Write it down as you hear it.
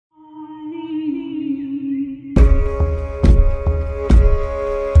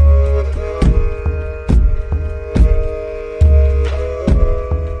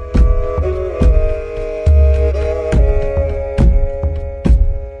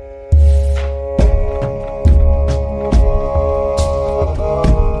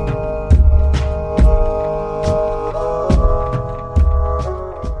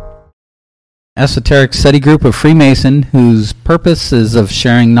esoteric study group of Freemason whose purpose is of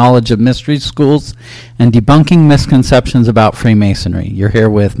sharing knowledge of mystery schools and debunking misconceptions about Freemasonry. You're here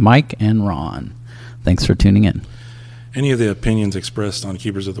with Mike and Ron. Thanks for tuning in. Any of the opinions expressed on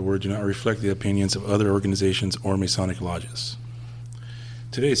Keepers of the Word do not reflect the opinions of other organizations or Masonic lodges.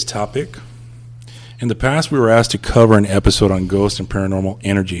 Today's topic. In the past, we were asked to cover an episode on ghosts and paranormal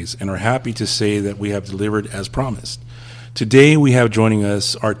energies, and are happy to say that we have delivered as promised. Today, we have joining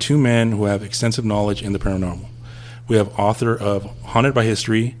us our two men who have extensive knowledge in the paranormal. We have author of Haunted by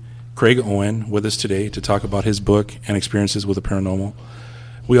History, Craig Owen, with us today to talk about his book and experiences with the paranormal.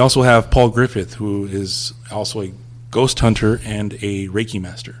 We also have Paul Griffith, who is also a ghost hunter and a Reiki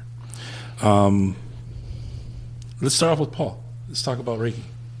master. Let's start off with Paul. Let's talk about Reiki.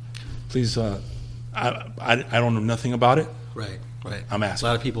 Please, I don't know nothing about it. Right. I'm asking. A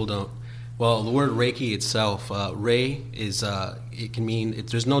lot of people don't. Well, the word Reiki itself, Rei is, it can mean,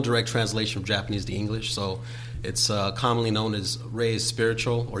 there's no direct translation from Japanese to English, so it's commonly known as Rei is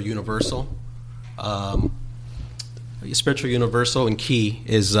spiritual or universal. Spiritual universal, and Ki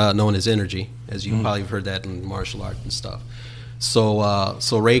is known as energy, as you probably have heard that in martial art and stuff. So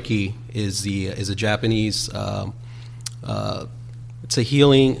Reiki is a Japanese, it's a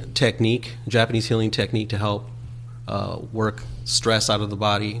healing technique, Japanese healing technique to help work stress out of the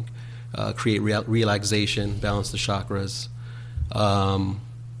body, create relaxation, balance the chakras.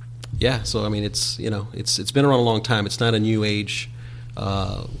 So I mean, it's been around a long time. It's not a new age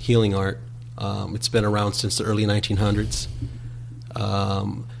healing art. It's been around since the early 1900s.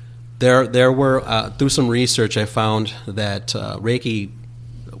 There were through some research, I found that Reiki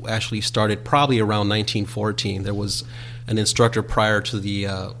actually started probably around 1914. There was an instructor prior to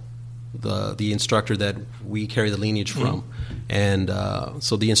the instructor that we carry the lineage from, and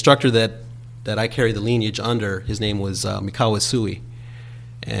so the instructor that I carry the lineage under, his name was Mikawa Sui,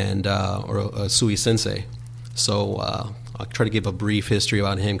 and or Sui Sensei. So I'll try to give a brief history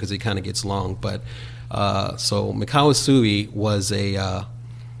about him because it kind of gets long. But so Mikawa Sui was a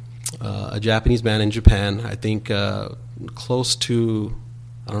Japanese man in Japan. I think close to,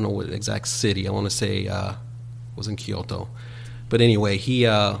 I don't know what exact city. I want to say it was in Kyoto. But anyway, he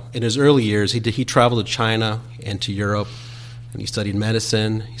in his early years he traveled to China and to Europe, and he studied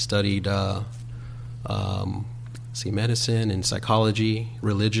medicine. He studied medicine and psychology,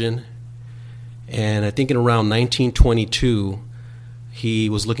 religion. And I think in around 1922, he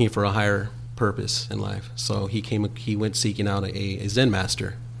was looking for a higher purpose in life. So he went seeking out a Zen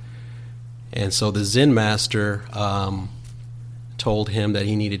master. And so the Zen master told him that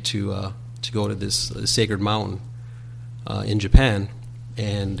he needed to go to this sacred mountain in Japan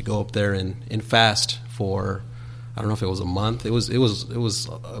and go up there and fast for, I don't know if it was a month. It was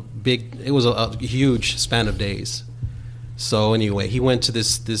a huge span of days. So anyway, he went to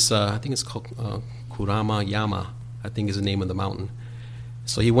this I think it's called Kurama Yama, I think is the name of the mountain.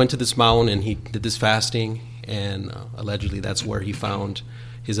 So he went to this mountain and he did this fasting, and allegedly that's where he found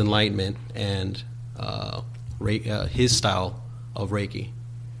his enlightenment and his style of Reiki.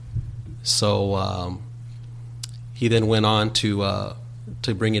 So he then went on to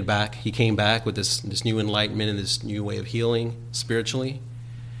bring it back. He came back with this new enlightenment and this new way of healing spiritually,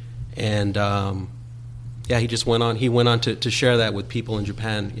 and he just went on. He went on to share that with people in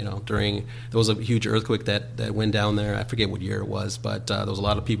Japan. There was a huge earthquake that went down there. I forget what year it was, but there was a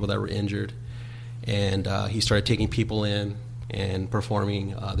lot of people that were injured, and he started taking people in and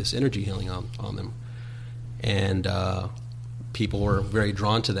performing this energy healing on them, and people were very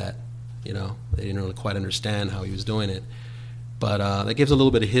drawn to that. They didn't really quite understand how he was doing it, but that gives a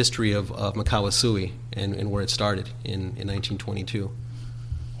little bit of history of Mikawa Sui and where it started in 1922.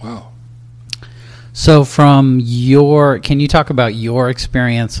 Wow. So can you talk about your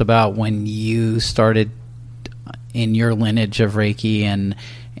experience about when you started in your lineage of Reiki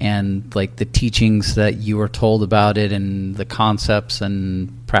and like the teachings that you were told about it and the concepts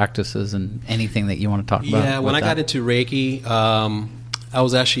and practices and anything that you want to talk about? Yeah, when I got into Reiki, I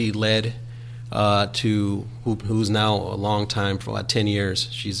was actually led to who's now a long time, for about 10 years.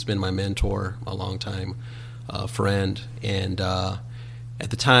 She's been my mentor, a long time friend, and at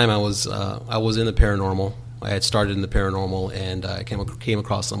the time, I was in the paranormal. I had started in the paranormal, and I came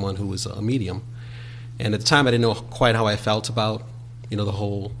across someone who was a medium. And at the time, I didn't know quite how I felt about, the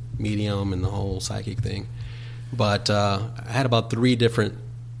whole medium and the whole psychic thing. But I had about 3 different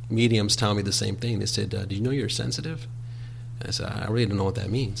mediums tell me the same thing. They said, "Do you know you're sensitive?" And I said, "I really don't know what that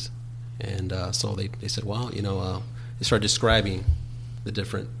means." And so they said, "Well, they started describing the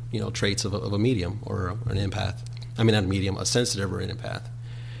different, traits of a medium or an empath. I mean, not a medium, a sensitive or an empath."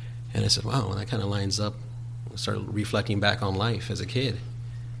 And I said, wow, that kind of lines up. I started reflecting back on life as a kid.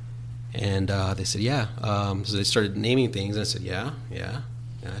 And they said, yeah. So they started naming things, and I said, yeah,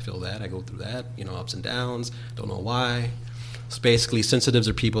 I feel that. I go through that, ups and downs. Don't know why. So basically, sensitives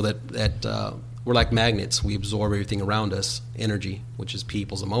are people that we're like magnets. We absorb everything around us, energy, which is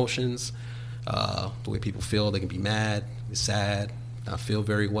people's emotions, the way people feel. They can be mad, sad, not feel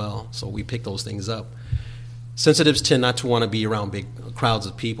very well. So we pick those things up. Sensitives tend not to want to be around big crowds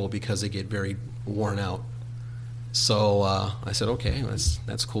of people because they get very worn out. So I said, okay,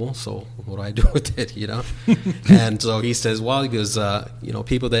 that's cool. So what do I do with it, And so he says, well, he goes,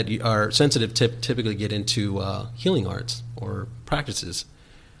 people that are sensitive typically get into healing arts or practices.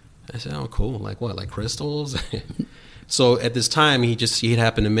 I said, oh, cool. Like what? Like crystals? So at this time, he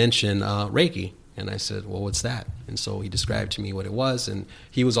happened to mention Reiki. And I said, well, what's that? And so he described to me what it was. And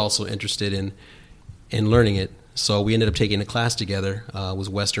he was also interested in learning it. So we ended up taking a class together. It was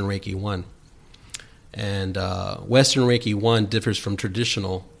Western Reiki 1. And Western Reiki 1 differs from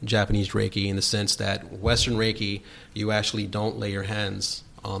traditional Japanese Reiki in the sense that Western Reiki, you actually don't lay your hands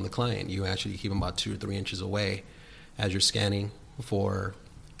on the client. You actually keep them about 2 or 3 inches away as you're scanning for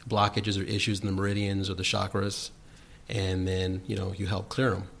blockages or issues in the meridians or the chakras, and then you help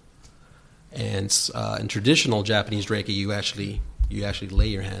clear them. And in traditional Japanese Reiki, you actually lay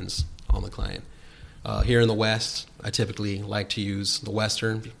your hands on the client. Here in the West, I typically like to use the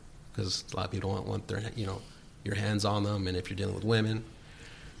Western, because a lot of people don't want their your hands on them, and if you're dealing with women.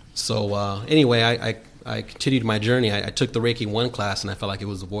 So anyway, I continued my journey. I took the Reiki 1 class, and I felt like it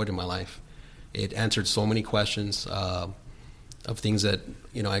was a void in my life. It answered so many questions of things that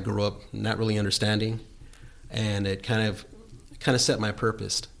I grew up not really understanding, and it kind of set my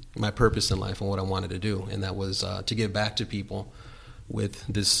purpose in life and what I wanted to do, and that was to give back to people with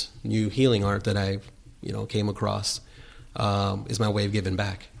this new healing art that I came across. Is my way of giving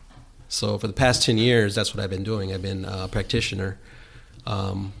back. So for the past 10 years, that's what I've been doing. I've been a practitioner.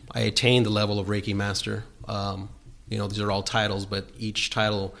 I attained the level of Reiki Master. These are all titles, but each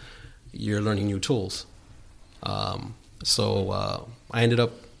title, you're learning new tools. So I ended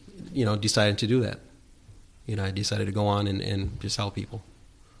up, deciding to do that. I decided to go on and just help people.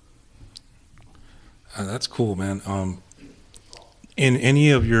 That's cool, man. In any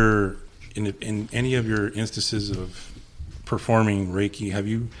of your instances of performing Reiki, have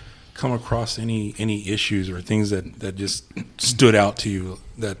you come across any issues or things that just stood out to you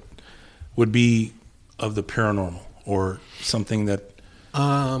that would be of the paranormal or something that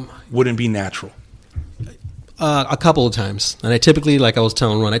wouldn't be natural? A couple of times. And I typically, like I was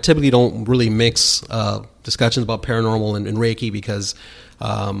telling Ron, I typically don't really mix discussions about paranormal and Reiki because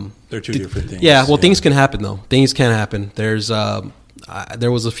they're two different things. Yeah, well, things can happen, though. Things can happen. There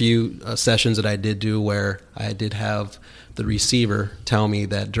was a few sessions that I did do where I did have the receiver tell me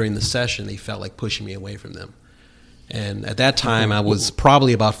that during the session they felt like pushing me away from them. And at that time, I was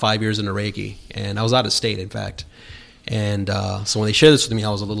probably about 5 years into Reiki, and I was out of state, in fact. And so when they shared this with me, I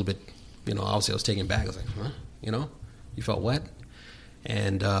was a little bit, obviously I was taken back. I was like, huh? You felt what?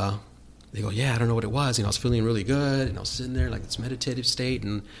 And they go, yeah, I don't know what it was. I was feeling really good, and I was sitting there like this meditative state,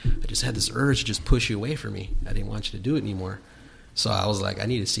 and I just had this urge to just push you away from me. I didn't want you to do it anymore. So I was like, I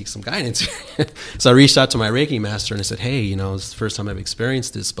need to seek some guidance. So I reached out to my Reiki master, and I said, hey, it's the first time I've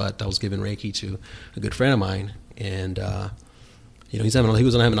experienced this, but I was giving Reiki to a good friend of mine, and he was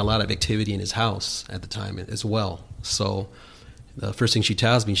having a lot of activity in his house at the time as well. So the first thing she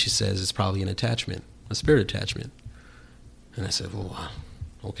tells me, she says, it's probably an attachment, a spirit attachment. And I said, well,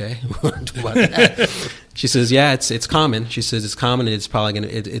 okay, what do about that? She says, yeah, it's common. She says it's common, and it's probably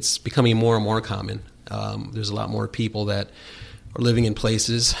it's becoming more and more common. There's a lot more people that are living in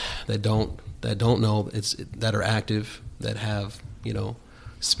places that don't know that are active, that have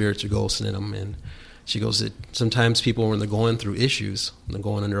spirits or ghosts in them. And she goes that sometimes people, when they're going through issues, they're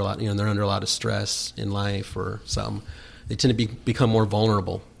going under a lot, they're under a lot of stress in life or something, they tend to become more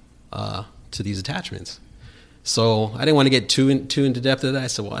vulnerable to these attachments. So I didn't want to get too into depth of that. I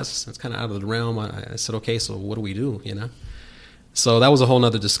said, well, that's kind of out of the realm. I said, okay, so what do we do? So that was a whole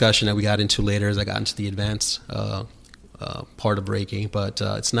other discussion that we got into later as I got into the advanced part of Reiki, but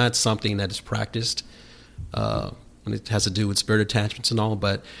it's not something that is practiced when it has to do with spirit attachments and all.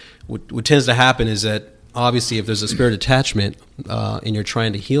 But what tends to happen is that obviously if there's a spirit attachment and you're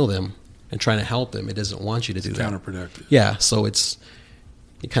trying to heal them and trying to help them, it doesn't want you to do that. Counterproductive. Yeah, so it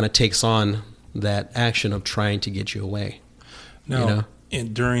kind of takes on that action of trying to get you away. Now,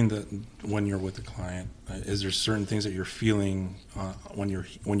 during when you're with the client, is there certain things that you're feeling when you're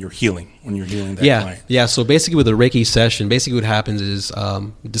healing that client? Yeah. So basically, with a Reiki session, what happens is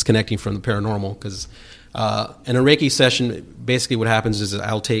disconnecting from the paranormal. Because in a Reiki session, basically what happens is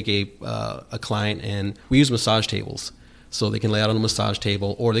I'll take a client, and we use massage tables. So they can lay out on a massage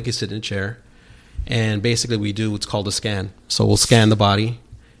table or they can sit in a chair. And basically we do what's called a scan. So we'll scan the body,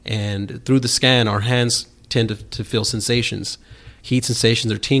 and through the scan our hands tend to feel sensations. Heat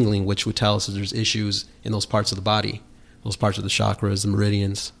sensations or tingling, which would tell us that there's issues in those parts of the body, those parts of the chakras, the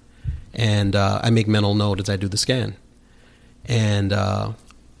meridians. And I make mental note as I do the scan. And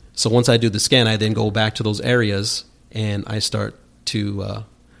so once I do the scan, I then go back to those areas and I start to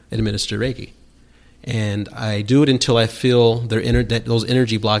administer Reiki. And I do it until I feel that those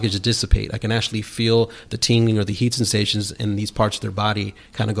energy blockages dissipate. I can actually feel the tingling or the heat sensations in these parts of their body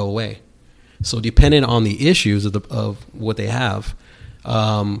kind of go away. So depending on the issues of what they have,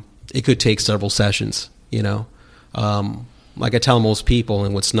 it could take several sessions, you know. Like I tell most people,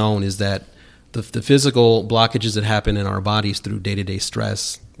 and what's known is that the physical blockages that happen in our bodies through day-to-day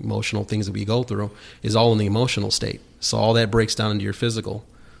stress, emotional things that we go through, is all in the emotional state. So all that breaks down into your physical.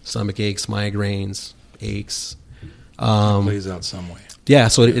 Stomach aches, migraines, aches. Plays out some way. Yeah,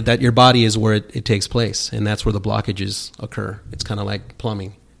 so that your body is where it takes place, and that's where the blockages occur. It's kind of like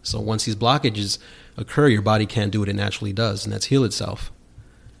plumbing. So once these blockages occur, your body can't do what it naturally does, and that's heal itself.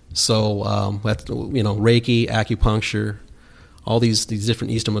 So, Reiki, acupuncture, all these different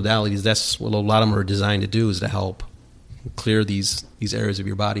Eastern modalities, that's what a lot of them are designed to do, is to help clear these areas of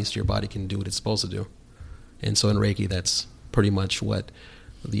your body so your body can do what it's supposed to do. And so in Reiki, that's pretty much what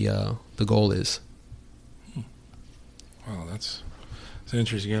the goal is. Wow, that's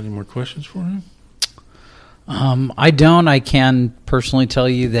interesting. You got any more questions for him? I don't. I can personally tell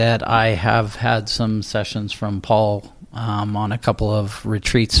you that I have had some sessions from Paul on a couple of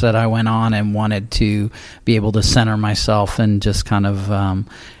retreats that I went on, and wanted to be able to center myself and just kind of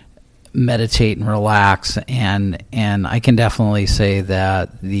meditate and relax. And I can definitely say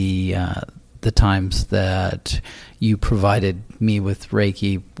that the times that you provided me with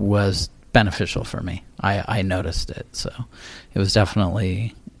Reiki was beneficial for me. I noticed it. So it was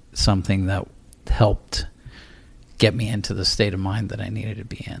definitely something that helped get me into the state of mind that I needed to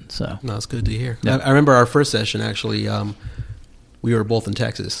be in. So no, it's good to hear. Yeah. I remember our first session, actually, we were both in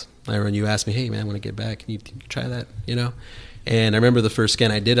Texas. I remember you asked me, hey, man, when I get back, can you try that, you know? And I remember the first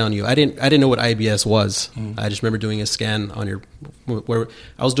scan I did on you. I didn't know what IBS was. I just remember doing a scan on your, where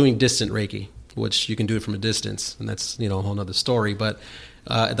I was doing distant Reiki, which you can do it from a distance, and that's, a whole nother story. But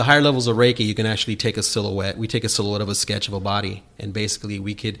at the higher levels of Reiki, you can actually take a silhouette. We take a silhouette of a sketch of a body, and basically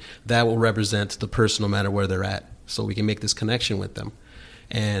that will represent the person no matter where they're at. So we can make this connection with them.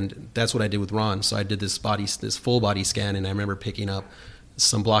 And that's what I did with Ron. So I did this full body scan, and I remember picking up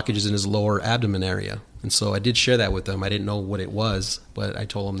some blockages in his lower abdomen area. And so I did share that with them. I didn't know what it was, but I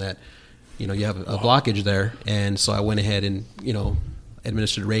told him that, you have a blockage there. And so I went ahead and,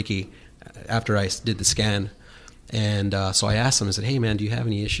 administered Reiki after I did the scan. And so I asked him, I said, hey, man, do you have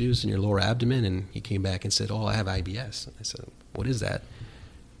any issues in your lower abdomen? And he came back and said, I have IBS. And I said, what is that?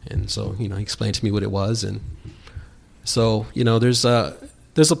 And so, he explained to me what it was. And so, there's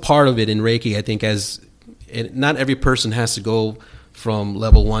a part of it in Reiki, I think, not every person has to go from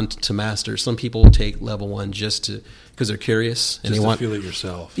level 1 to master. Some people take level 1 just because they're curious and just they want to feel it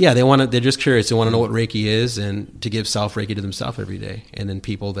yourself. Yeah, they're just curious. They want to know what Reiki is and to give self Reiki to themselves every day. And then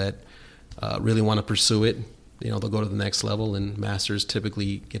people that really want to pursue it, they'll go to the next level. And masters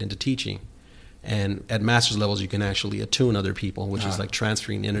typically get into teaching. And at master's levels, you can actually attune other people, which is like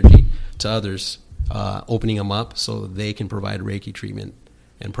transferring energy to others, opening them up so they can provide Reiki treatment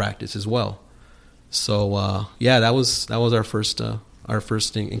and practice as well. So that was our first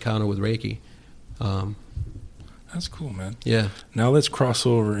encounter with Reiki. That's cool, man. Yeah. Now let's cross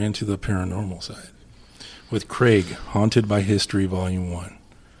over into the paranormal side with Craig, Haunted by History, Volume 1.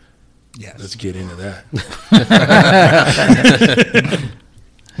 Yes. Let's get into that.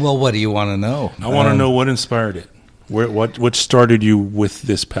 Well, what do you want to know? I want to know what inspired it. What started you with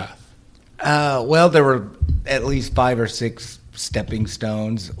this path? Well, there were at least 5 or 6 stepping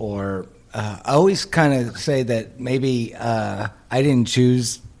stones, or I always kind of say that maybe I didn't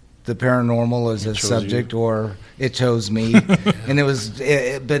choose the paranormal as a subject, or it chose me. And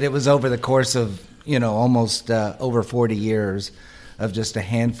but it was over the course of, almost over 40 years of just a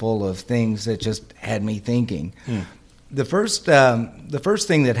handful of things that just had me thinking. The first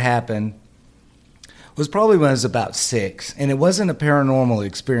thing that happened was probably when I was about 6, and it wasn't a paranormal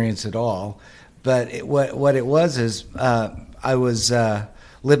experience at all. But what it was is I was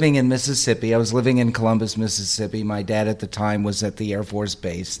living in Mississippi. I was living in Columbus, Mississippi. My dad at the time was at the Air Force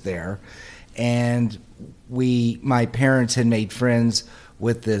Base there, and my parents had made friends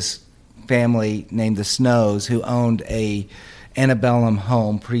with this family named the Snows, who owned a antebellum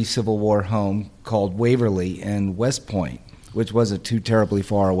home, pre-Civil War home called Waverly in West Point. which wasn't too terribly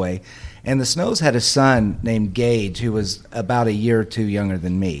far away. And the Snows had a son named Gage who was about a year or two younger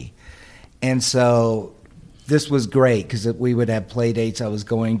than me. And so this was great because we would have play dates. I was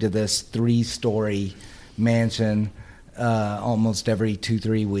going to this 3-story mansion almost every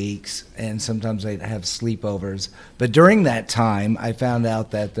 2-3 weeks, and sometimes I'd have sleepovers. But during that time, I found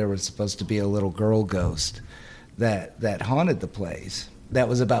out that there was supposed to be a little girl ghost that haunted the place. That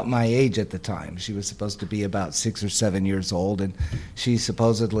was about my age at the time. She was supposed to be about 6 or 7 years old, and she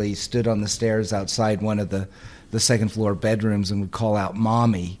supposedly stood on the stairs outside one of the second floor bedrooms and would call out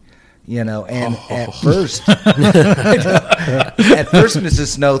 "Mommy." You know, and at first Mrs.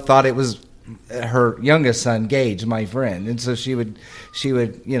 Snow thought it was her youngest son, Gage, my friend, and so she would,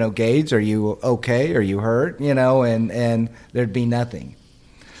 you know, Gage, are you okay? Are you hurt? You know, and there'd be nothing.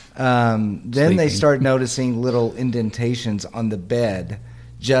 Then they started noticing little indentations on the bed,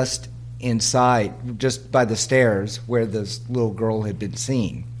 just inside, just by the stairs where this little girl had been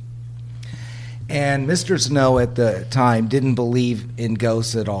seen. And Mr. Snow at the time didn't believe in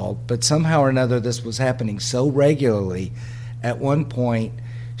ghosts at all, but somehow or another this was happening so regularly. At one point,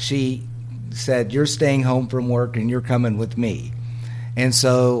 she said, "You're staying home from work and you're coming with me." And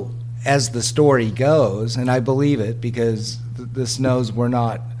so, as the story goes, and I believe it because the Snows were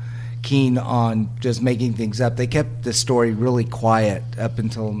not keen on just making things up, they kept the story really quiet up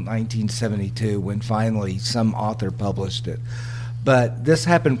until 1972 when finally some author published it. But this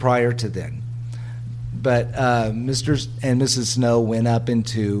happened prior to then. But Mr. and Mrs. Snow went up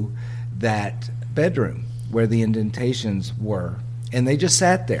into that bedroom where the indentations were, and they just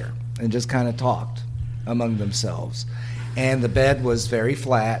sat there and just kind of talked among themselves. And the bed was very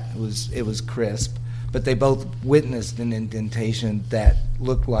flat; it was crisp. But they both witnessed an indentation that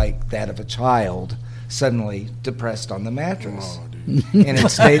looked like that of a child suddenly depressed on the mattress. And it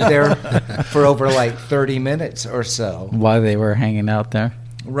stayed there for over like 30 minutes or so. While they were hanging out there?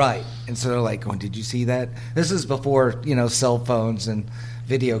 Right. And so they're like going, "Did you see that?" This is before, you know, cell phones and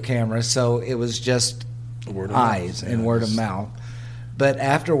video cameras, so it was just eyes and word of mouth. But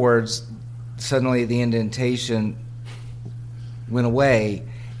afterwards, suddenly the indentation went away,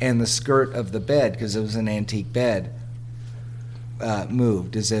 and the skirt of the bed, because it was an antique bed,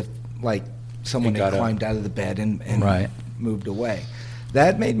 moved as if like someone had climbed out of the bed and right. moved away.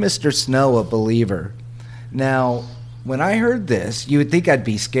 That made Mr. Snow a believer. Now, when I heard this, you would think I'd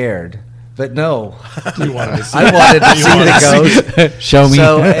be scared, but no. You wanted to see I wanted to see the ghost. Show me.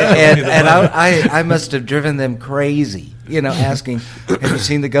 So, and I must have driven them crazy, you know, asking, "Have you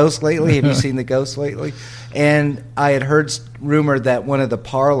seen the ghost lately? Have you seen the ghost lately?" And I had heard rumor that one of the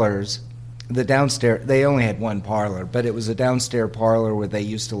parlors, the downstairs, they only had one parlor, but it was a downstairs parlor where they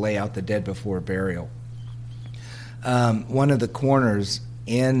used to lay out the dead before burial. One of the corners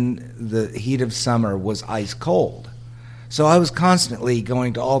in the heat of summer was ice cold. So I was constantly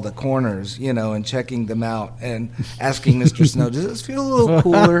going to all the corners, you know, and checking them out and asking Mr. Snow, "Does this feel a little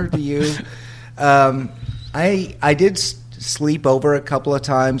cooler to you?" I did sleep over a couple of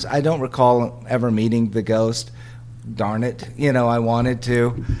times. I don't recall ever meeting the ghost. Darn it, you know, I wanted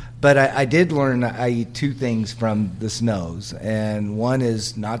to. But I did learn 2 things from the Snows. And one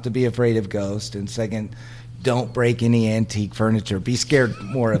is not to be afraid of ghosts. And second, don't break any antique furniture. Be scared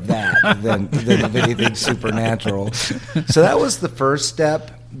more of that than of anything supernatural. So that was the first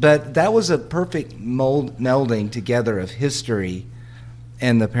step. But that was a perfect melding together of history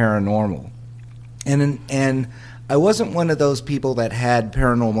and the paranormal. And I wasn't one of those people that had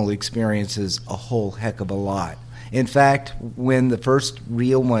paranormal experiences a whole heck of a lot. In fact, when the first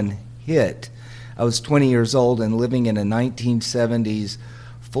real one hit, I was 20 years old and living in a 1970s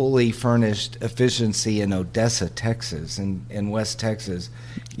fully furnished efficiency in Odessa, Texas, in West Texas.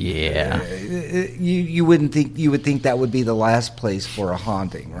 Yeah. You would think that would be the last place for a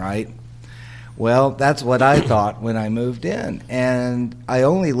haunting, right? Well, that's what I thought when I moved in. And I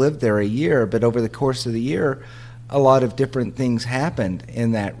only lived there a year, but over the course of the year, a lot of different things happened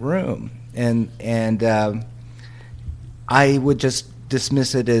in that room. And I would just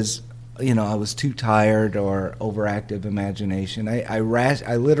dismiss it as, you know, I was too tired or overactive imagination. I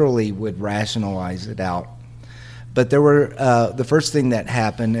literally would rationalize it out. But there were the first thing that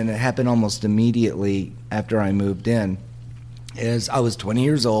happened, and it happened almost immediately after I moved in, is I was 20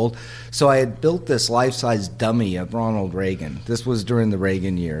 years old, so I had built this life-size dummy of Ronald Reagan. This was during the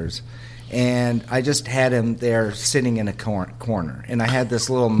Reagan years. And I just had him there sitting in a corner. And I had this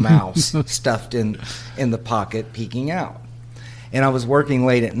little mouse stuffed in the pocket peeking out. And I was working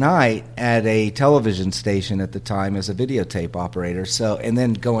late at night at a television station at the time as a videotape operator. So, and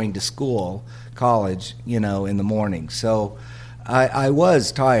then going to school, college, you know, in the morning. So I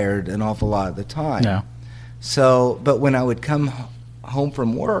was tired an awful lot of the time. Yeah. So, but when I would come home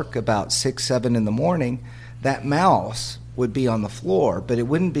from work about 6, 7 in the morning, that mouse would be on the floor, but it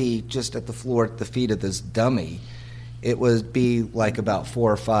wouldn't be just at the floor at the feet of this dummy. It would be like about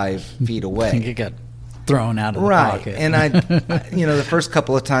 4 or 5 feet away. I think it got thrown out of the Right. pocket. And the first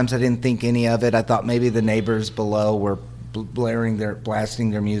couple of times I didn't think any of it. I thought maybe the neighbors below were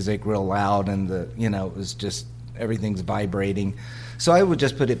blasting their music real loud, and it was just everything's vibrating. So I would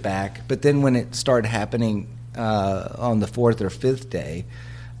just put it back. But then when it started happening on the 4th or 5th day,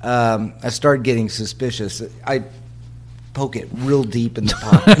 I started getting suspicious. I poke it real deep in the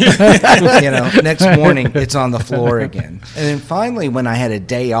pocket. Next morning it's on the floor again. And then finally, when I had a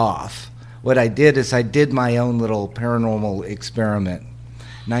day off, what I did is I did my own little paranormal experiment,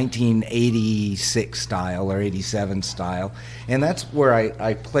 1986 style or 87 style. And that's where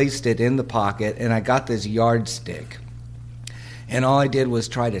I placed it in the pocket, and I got this yardstick. And all I did was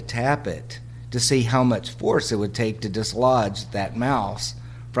try to tap it to see how much force it would take to dislodge that mouse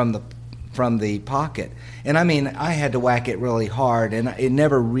from the pocket. And I mean, I had to whack it really hard, and it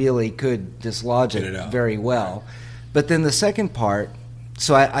never really could dislodge it very well. But then the second part,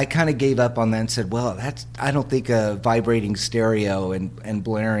 so I kind of gave up on that and said, well, I don't think a vibrating stereo and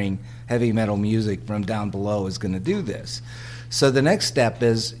blaring heavy metal music from down below is going to do this. So the next step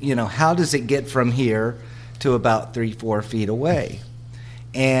is, how does it get from here to about 3-4 feet away?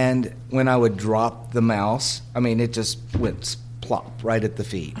 And when I would drop the mouse, I mean, it just went plop right at the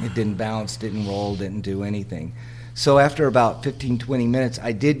feet. It didn't bounce, didn't roll, didn't do anything. So after about 15-20 minutes,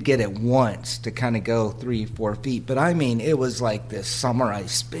 I did get it once to kind of go 3-4 feet. But I mean, it was like this samurai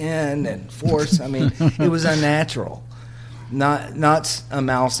spin and force. I mean, it was unnatural. Not a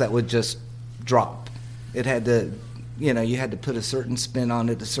mouse that would just drop. It had to, you had to put a certain spin on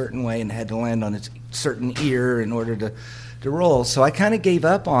it a certain way, and it had to land on its certain ear in order to roll. So I kind of gave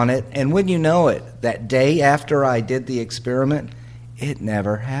up on it, and when you know it, that day after I did the experiment, it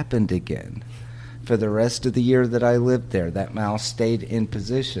never happened again. For the rest of the year that I lived there, that mouse stayed in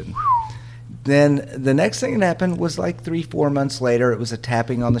position. Then the next thing that happened was like 3-4 months later. It was a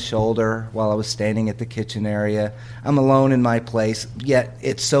tapping on the shoulder while I was standing at the kitchen area. I'm alone in my place, yet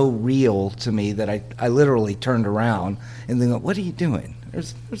it's so real to me that I literally turned around and then go, what are you doing?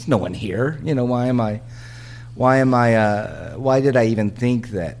 There's no one here. Why did I even think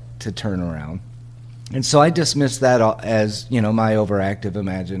that to turn around? And so I dismissed that as, my overactive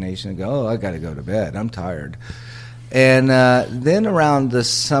imagination and go, I got to go to bed. I'm tired. And then around the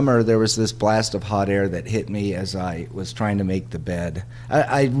summer, there was this blast of hot air that hit me as I was trying to make the bed.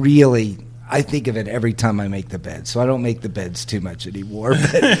 I think of it every time I make the bed, so I don't make the beds too much anymore.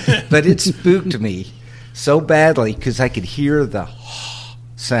 But it spooked me so badly because I could hear the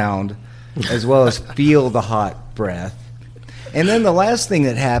sound as well as feel the hot breath. And then the last thing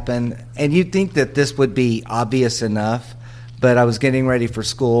that happened, and you'd think that this would be obvious enough, but I was getting ready for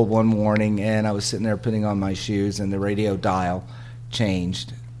school one morning, and I was sitting there putting on my shoes, and the radio dial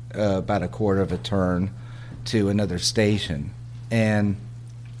changed about a quarter of a turn to another station. And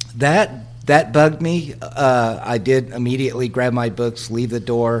that bugged me. I did immediately grab my books, leave the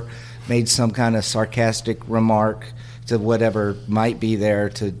door, made some kind of sarcastic remark to whatever might be there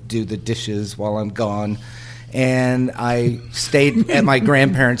to do the dishes while I'm gone. And I stayed at my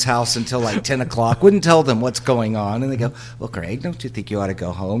grandparents' house until like 10 o'clock. Wouldn't tell them what's going on. And they go, well, Craig, don't you think you ought to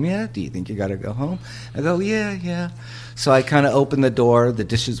go home yet? Do you think you got to go home? I go, yeah. So I kind of opened the door. The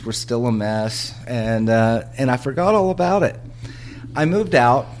dishes were still a mess. And I forgot all about it. I moved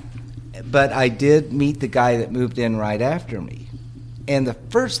out, but I did meet the guy that moved in right after me. And the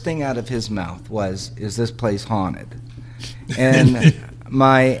first thing out of his mouth was, is this place haunted? And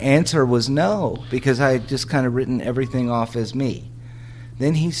my answer was no, because I had just kind of written everything off as me.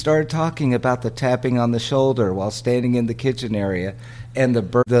 Then he started talking about the tapping on the shoulder while standing in the kitchen area and the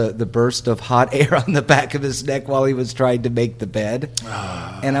burst of hot air on the back of his neck while he was trying to make the bed.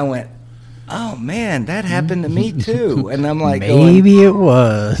 And I went, oh, man, that happened to me too. And I'm like, maybe it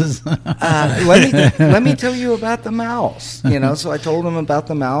was. let me tell you about the mouse. So I told him about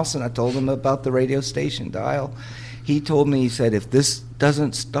the mouse, and I told him about the radio station dial. He told me, he said, if this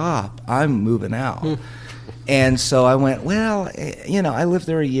doesn't stop, I'm moving out. And so I went, well, I lived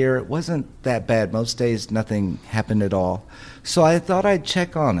there a year. It wasn't that bad. Most days, nothing happened at all. So I thought I'd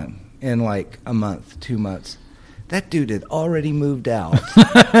check on him in like a month, 2 months. That dude had already moved out.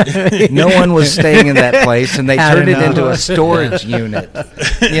 No one was staying in that place, and they turned it into a storage unit,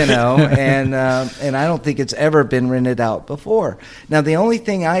 and I don't think it's ever been rented out before. Now, the only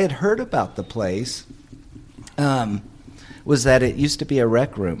thing I had heard about the place was that it used to be a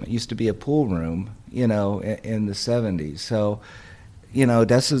rec room. It used to be a pool room, in the 70s. So,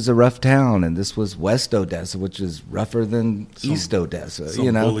 Odessa's a rough town, and this was West Odessa, which is rougher than East Odessa.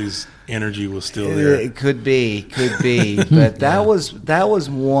 Some bully's energy was still there. It could be, but that was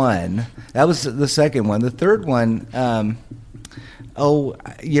one. That was the second one. The third one,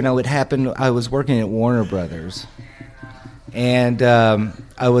 it happened. I was working at Warner Brothers, and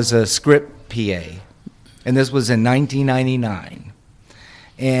I was a script PA, and this was in 1999.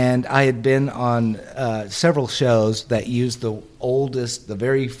 And I had been on several shows that used the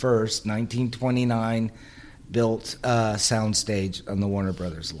very first 1929 built soundstage on the Warner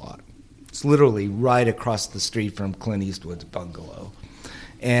Brothers lot. It's literally right across the street from Clint Eastwood's bungalow,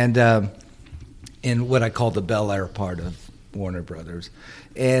 and in what I call the Bel Air part of Warner Brothers.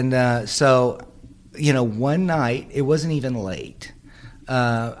 And so, one night, it wasn't even late.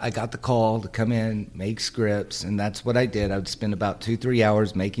 I got the call to come in, make scripts, and that's what I did. I would spend about 2-3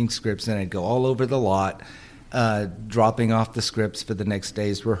 hours making scripts, and I'd go all over the lot, dropping off the scripts for the next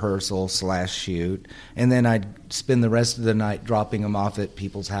day's rehearsal/shoot, and then I'd spend the rest of the night dropping them off at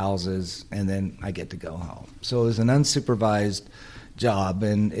people's houses, and then I get to go home. So it was an unsupervised job,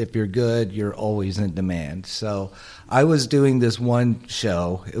 and if you're good, you're always in demand. So I was doing this one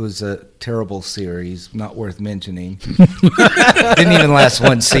show. It was a terrible series, not worth mentioning. Didn't even last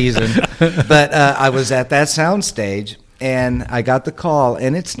one season. But I was at that soundstage, and I got the call,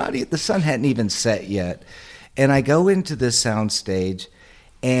 and the sun hadn't even set yet. And I go into this soundstage,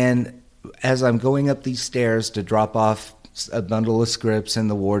 and as I'm going up these stairs to drop off a bundle of scripts and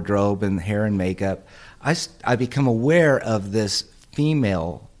the wardrobe and hair and makeup, I become aware of this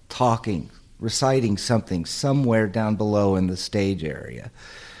female talking, reciting something somewhere down below in the stage area.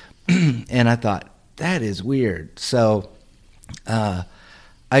 And I thought, that is weird. So I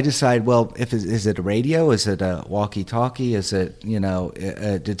decide, well, is it a radio? Is it a walkie-talkie? Is it,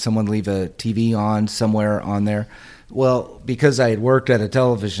 did someone leave a TV on somewhere on there? Well, because I had worked at a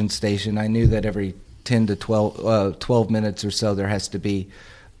television station, I knew that every 10 to 12 minutes or so there has to be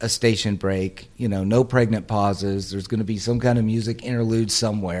a station break, no pregnant pauses. There's going to be some kind of music interlude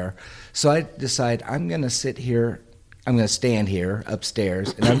somewhere. So I decide I'm going to stand here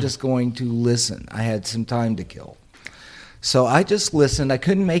upstairs, and I'm just going to listen. I had some time to kill. So I just listened. I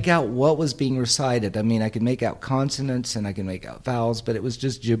couldn't make out what was being recited. I mean, I could make out consonants and I could make out vowels, but it was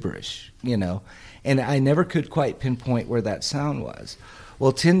just gibberish, And I never could quite pinpoint where that sound was.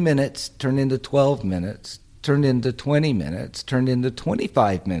 Well, 10 minutes turned into 12 minutes, turned into 20 minutes, turned into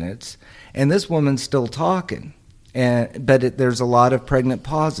 25 minutes, and this woman's still talking. But there's a lot of pregnant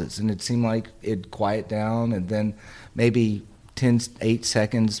pauses, and it seemed like it'd quiet down, and then maybe 8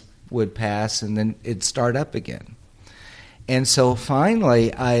 seconds would pass, and then it'd start up again. And so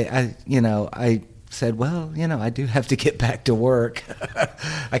finally, I said, well, I do have to get back to work.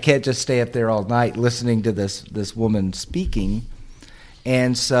 I can't just stay up there all night listening to this woman speaking.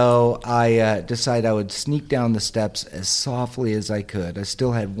 And so I decided I would sneak down the steps as softly as I could. I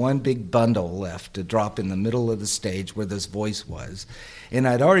still had one big bundle left to drop in the middle of the stage where this voice was. And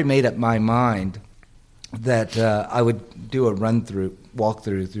I'd already made up my mind that I would do a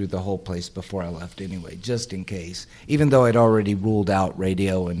walkthrough through the whole place before I left anyway, just in case, even though I'd already ruled out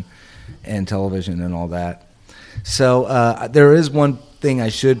radio and television and all that. So there is one thing I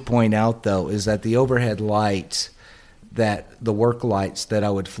should point out, though, is that the overhead lights, the work lights that I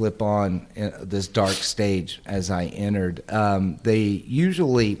would flip on this dark stage as I entered, they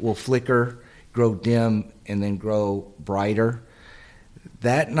usually will flicker, grow dim, and then grow brighter.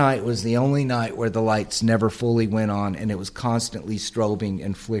 That night was the only night where the lights never fully went on, and it was constantly strobing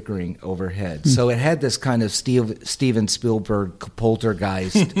and flickering overhead. So it had this kind of Steven Spielberg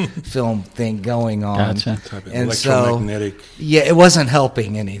poltergeist film thing going on. Gotcha. And electromagnetic. So, yeah, it wasn't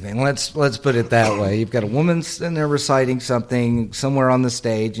helping anything. Let's put it that way. You've got a woman sitting there reciting something somewhere on the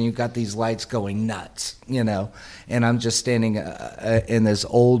stage, and you've got these lights going nuts, and I'm just standing in this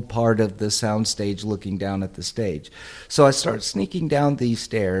old part of the soundstage looking down at the stage. So I start sneaking down these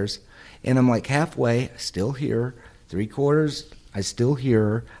stairs, and I'm like halfway, I still hear, 3/4, I still hear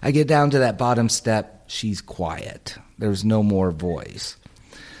her. I get down to that bottom step, she's quiet. There's no more voice.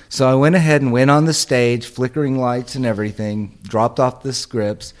 So I went ahead and went on the stage, flickering lights and everything, dropped off the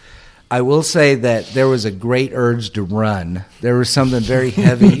scripts. I will say that there was a great urge to run. There was something very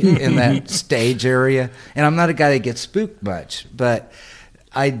heavy in that stage area. And I'm not a guy that gets spooked much, but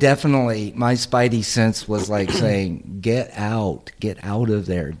I definitely, my spidey sense was like saying, get out of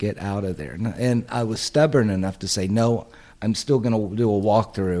there, get out of there. And I was stubborn enough to say, no, I'm still going to do a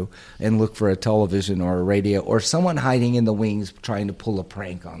walkthrough and look for a television or a radio or someone hiding in the wings trying to pull a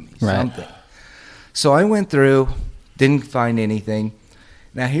prank on me, something. So I went through, didn't find anything.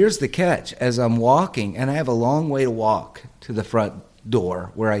 Now, here's the catch. As I'm walking, and I have a long way to walk to the front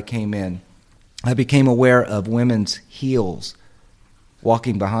door where I came in, I became aware of women's heels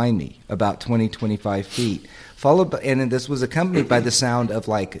walking behind me about 20, 25 feet. Followed by, and this was accompanied by the sound of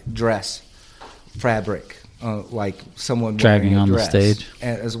like dress fabric, like someone dragging on the stage,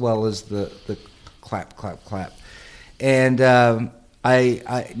 as well as the clap, clap, clap. And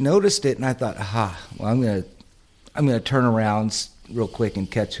I noticed it, and I thought, aha, well, I'm gonna turn around real quick and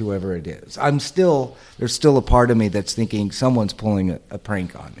catch whoever it is. There's still a part of me that's thinking someone's pulling a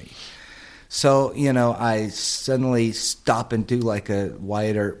prank on me. So, I suddenly stop and do like a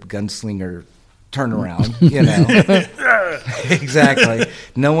Wyatt Earp gunslinger turnaround, Exactly.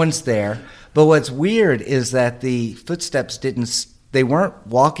 No one's there. But what's weird is that the footsteps they weren't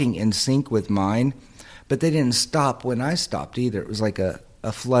walking in sync with mine, but they didn't stop when I stopped either. It was like a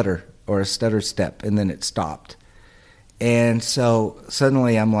flutter or a stutter step, and then it stopped. And so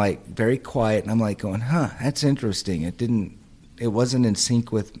suddenly I'm like very quiet, and I'm like going, that's interesting. It wasn't in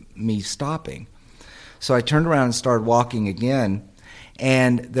sync with me stopping. So I turned around and started walking again,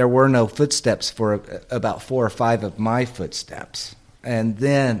 and there were no footsteps for about 4 or 5 of my footsteps. And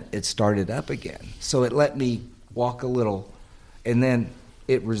then it started up again. So it let me walk a little, and then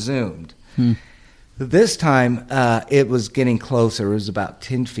it resumed. This time it was getting closer. It was about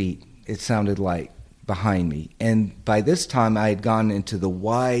 10 feet, it sounded like, behind me. And by this time I had gone into the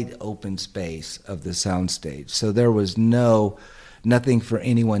wide open space of the soundstage. So there was nothing for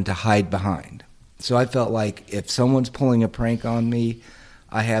anyone to hide behind. So I felt like if someone's pulling a prank on me,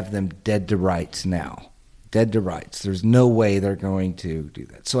 I have them dead to rights now. Dead to rights. There's no way they're going to do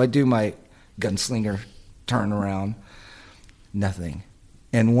that. So I do my gunslinger turnaround. Nothing.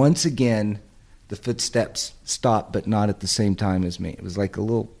 And once again, the footsteps stopped, but not at the same time as me. It was like a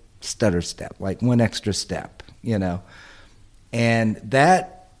little stutter step, like one extra step, And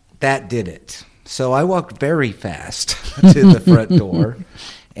that did it. So I walked very fast to the front door,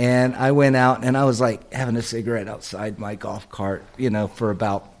 and I went out, and I was like having a cigarette outside my golf cart, for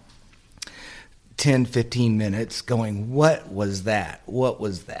about 10, 15 minutes going, what was that? What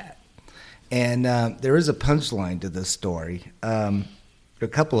was that? And there is a punchline to this story, a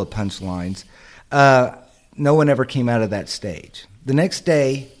couple of punchlines. No one ever came out of that stage. The next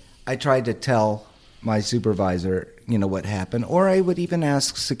day, I tried to tell my supervisor, what happened, or I would even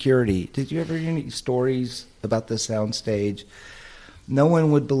ask security, did you ever hear any stories about the sound stage? No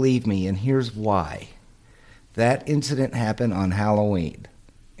one would believe me, and here's why. That incident happened on Halloween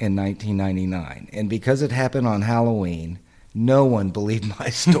in 1999, and because it happened on Halloween, no one believed my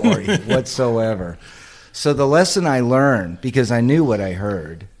story whatsoever. So the lesson I learned, because I knew what I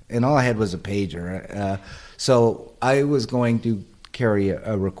heard, and all I had was a pager, so I was going to carry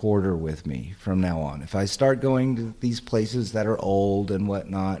a recorder with me from now on. If I start going to these places that are old and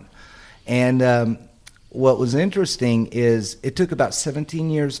whatnot. And what was interesting is it took about 17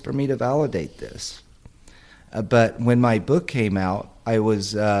 years for me to validate this. But when my book came out, I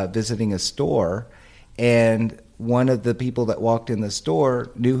was visiting a store, and one of the people that walked in the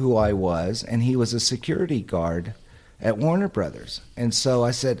store knew who I was, and he was a security guard at Warner Brothers. And so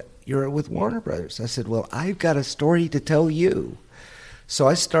I said, "You're with Warner Brothers?" I said, "Well, I've got a story to tell you." So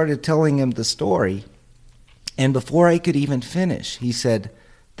I started telling him the story, and before I could even finish, he said,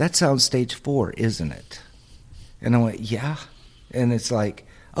 "That sounds stage 4, isn't it?" And I went, "Yeah." And it's like,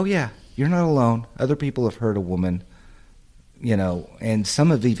 "Oh yeah, you're not alone. Other people have heard a woman, and some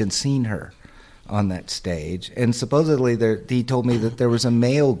have even seen her on that stage." And supposedly he told me that there was a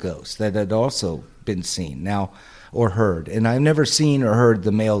male ghost that had also been seen or heard. And I've never seen or heard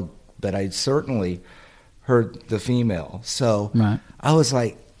the male, but I certainly heard the female. So right. I was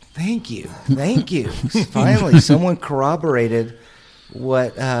like, thank you. Finally, someone corroborated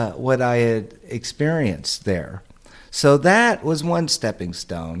what I had experienced there. So that was one stepping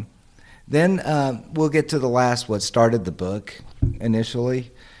stone. Then we'll get to the last, what started the book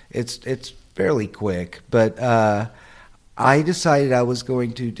initially. It's fairly quick, but I decided I was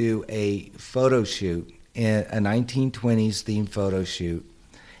going to do a photo shoot, a 1920s themed photo shoot,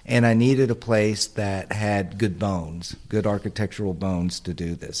 and I needed a place that had good architectural bones to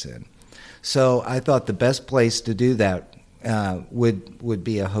do this in. So I thought the best place to do that would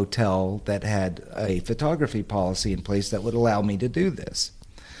be a hotel that had a photography policy in place that would allow me to do this.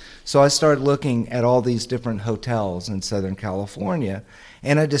 So I started looking at all these different hotels in Southern California,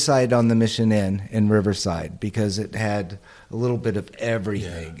 and I decided on the Mission Inn in Riverside because it had a little bit of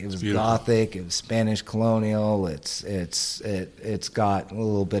everything. Yeah, it was beautiful. Gothic, it was Spanish colonial, it's got a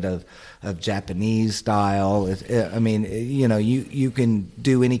little bit of Japanese style. You can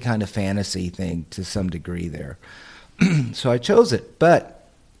do any kind of fantasy thing to some degree there. So I chose it, but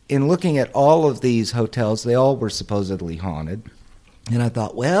in looking at all of these hotels, they all were supposedly haunted. And I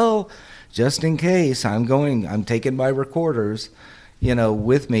thought, well, just in case, I'm taking my recorders,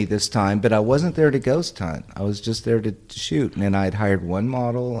 with me this time. But I wasn't there to ghost hunt. I was just there to shoot. And I'd hired one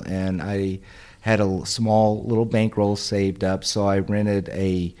model, and I had a small little bankroll saved up, so I rented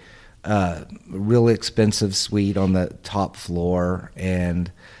a really expensive suite on the top floor,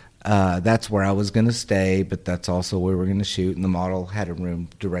 and that's where I was going to stay, but that's also where we were going to shoot, and the model had a room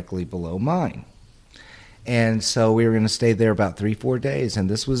directly below mine. And so we were going to stay there about 3-4 days, and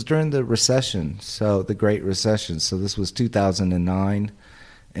this was during the recession, so the Great Recession. So this was 2009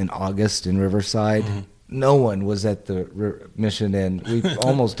 in August in Riverside. Mm-hmm. No one was at the Mission Inn. We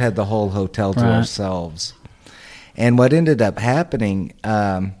almost had the whole hotel to ourselves. And what ended up happening,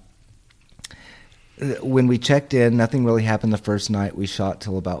 when we checked in, nothing really happened the first night. We shot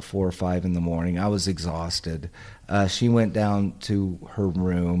till about 4 or 5 in the morning. I was exhausted. She went down to her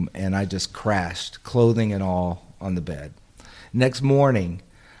room, and I just crashed, clothing and all, on the bed. Next morning,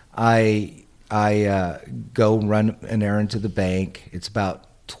 I go run an errand to the bank. It's about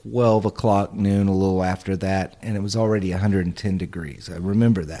 12 o'clock noon, a little after that, and it was already 110 degrees. I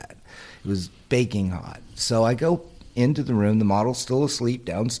remember that. It was baking hot. So I go into the room. The model's still asleep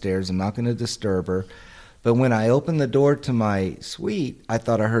downstairs. I'm not going to disturb her. But when I opened the door to my suite, I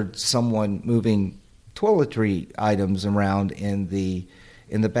thought I heard someone moving toiletry items around in the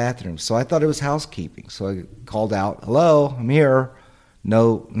bathroom. So I thought it was housekeeping. So I called out, "Hello, I'm here."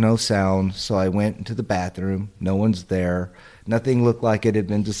 No sound. So I went into the bathroom. No one's there. Nothing looked like it had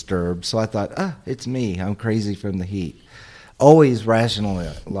been disturbed. So I thought, it's me. I'm crazy from the heat. Always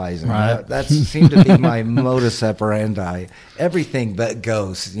rationalizing. Right. That seemed to be my modus operandi. Everything but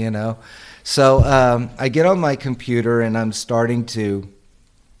ghosts, So I get on my computer, and I'm starting to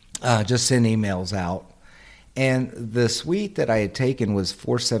just send emails out. And the suite that I had taken was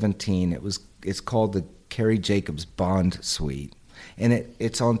 417. It's called the Carrie Jacobs Bond Suite. And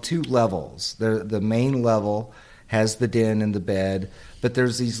it's on 2 levels. The main level has the den and the bed, but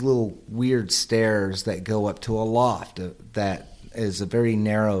there's these little weird stairs that go up to a loft that is a very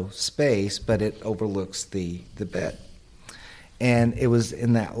narrow space, but it overlooks the bed. And it was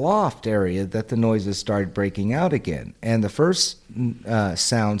in that loft area that the noises started breaking out again. And the first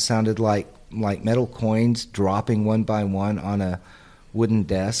sound sounded like metal coins dropping one by one on a wooden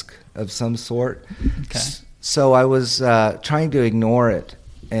desk of some sort. Okay. So I was trying to ignore it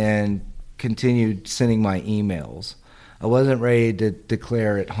and continued sending my emails. I wasn't ready to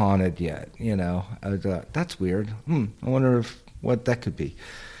declare it haunted yet, I thought, that's weird. I wonder what that could be.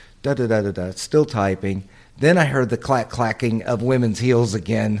 Da-da-da-da-da, still typing. Then I heard the clacking of women's heels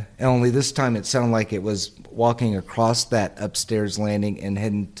again, only this time it sounded like it was walking across that upstairs landing and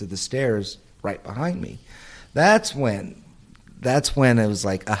heading to the stairs right behind me. That's when it was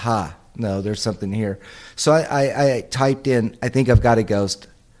like, aha, no, there's something here. So I typed in, I think I've got a ghost,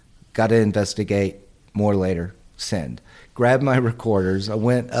 got to investigate, more later, send. Grabbed my recorders. I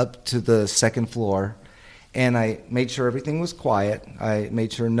went up to the second floor, and I made sure everything was quiet. I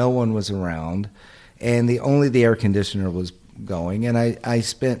made sure no one was around, and only the air conditioner was going. And I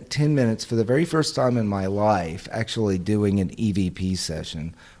spent 10 minutes for the very first time in my life actually doing an EVP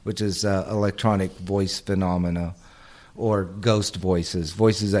session, which is electronic voice phenomena, or ghost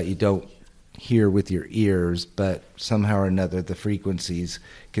voices that you don't hear with your ears, but somehow or another the frequencies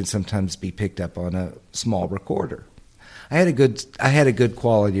can sometimes be picked up on a small recorder. I had a good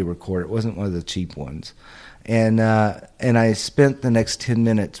quality recorder. It wasn't one of the cheap ones. And I spent the next 10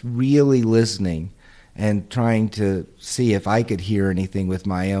 minutes really listening and trying to see if I could hear anything with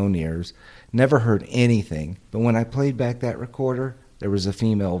my own ears. Never heard anything. But when I played back that recorder, there was a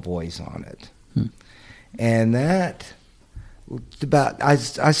female voice on it. And that I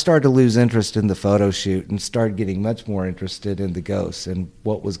started to lose interest in the photo shoot and started getting much more interested in the ghosts and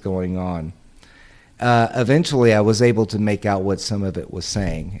what was going on. Eventually, I was able to make out what some of it was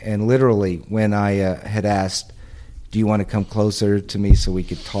saying. And literally, when I had asked, "Do you want to come closer to me so we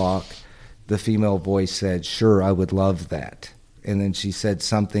could talk?" the female voice said, "Sure, I would love that." And then she said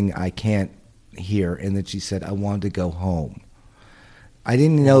something I can't hear. And then she said, "I want to go home." I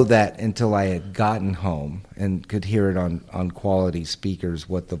didn't know that until I had gotten home and could hear it on quality speakers,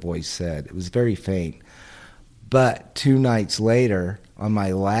 what the voice said. It was very faint. But 2 nights later, on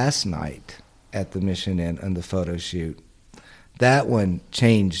my last night at the Mission Inn on the photo shoot, that one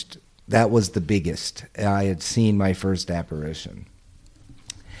changed. That was the biggest. I had seen my first apparition.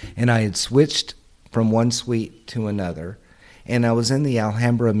 And I had switched from one suite to another. And I was in the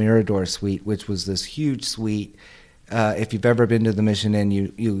Alhambra Mirador suite, which was this huge suite. If you've ever been to the Mission Inn,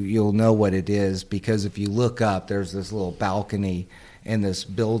 you'll know what it is, because if you look up, there's this little balcony in this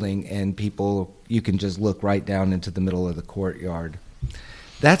building, and you can just look right down into the middle of the courtyard.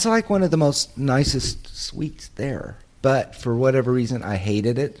 That's like one of the most nicest suites there. But for whatever reason, I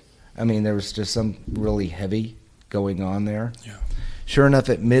hated it. I mean, there was just some really heavy going on there. Yeah. Sure enough,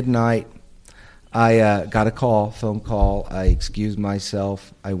 at midnight, I got a phone call. I excused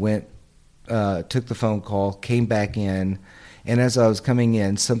myself. I went, took the phone call, came back in, and as I was coming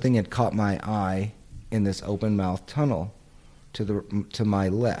in, something had caught my eye in this open mouth tunnel to my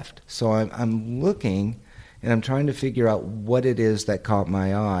left. So I'm looking, and I'm trying to figure out what it is that caught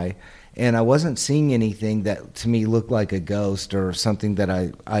my eye. And I wasn't seeing anything that to me looked like a ghost or something that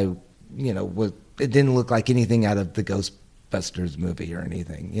I it didn't look like anything out of the Ghostbusters movie or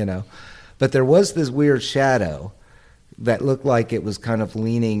anything, But there was this weird shadow that looked like it was kind of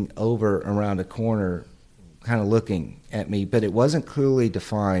leaning over around a corner, kind of looking at me, but it wasn't clearly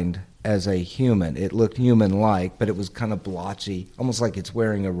defined as a human. It looked human-like, but it was kind of blotchy, almost like it's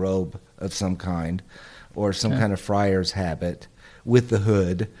wearing a robe of some kind or some kind of friar's habit with the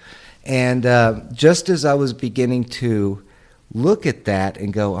hood. And just as I was beginning to look at that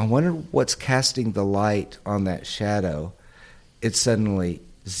and go, I wonder what's casting the light on that shadow, it suddenly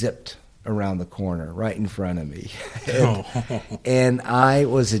zipped around the corner right in front of me. And I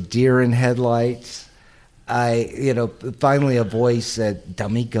was a deer in headlights. Finally a voice said,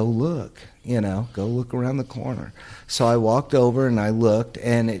 "Dummy, go look, go look around the corner." So I walked over and I looked,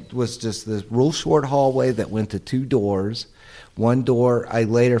 and it was just this real short hallway that went to two doors. One door, I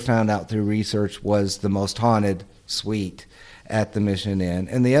later found out through research, was the most haunted suite at the Mission Inn,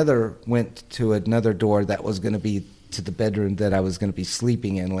 and the other went to another door that was going to be to the bedroom that I was going to be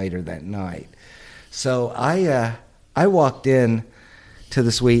sleeping in later that night. So I walked in to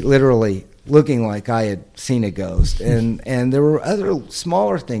the suite literally looking like I had seen a ghost, and there were other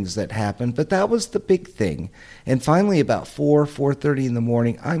smaller things that happened, but that was the big thing. And finally, about 4:30 in the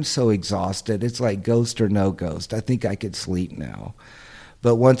morning, I'm so exhausted. It's like ghost or no ghost. I think I could sleep now.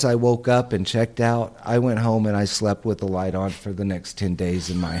 But once I woke up and checked out, I went home and I slept with the light on for the next 10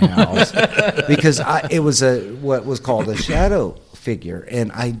 days in my house because it was what was called a shadow figure,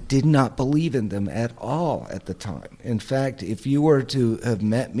 and I did not believe in them at all at the time. In fact, if you were to have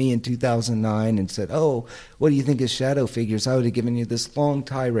met me in 2009 and said, "Oh, what do you think of shadow figures?" I would have given you this long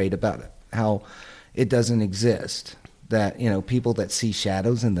tirade about how it doesn't exist, that, people that see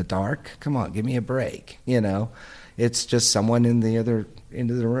shadows in the dark, come on, give me a break, It's just someone in the other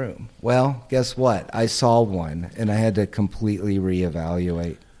end of the room. Well, guess what? I saw one, and I had to completely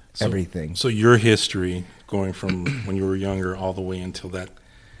reevaluate everything. So your history, going from when you were younger all the way until that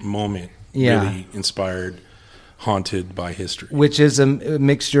moment, Yeah. really inspired Haunted by History. Which is a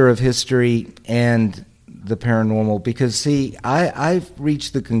mixture of history and the paranormal. Because, see, I've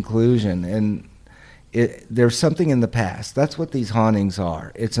reached the conclusion, and there's something in the past. That's what these hauntings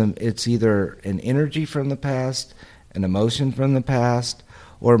are. It's either an energy from the past, an emotion from the past,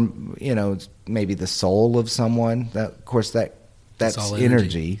 or maybe the soul of someone. That, of course, that's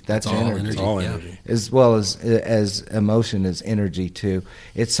energy. That's energy. It's all energy. As well as emotion is energy too.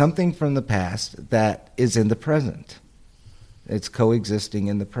 It's something from the past that is in the present. It's coexisting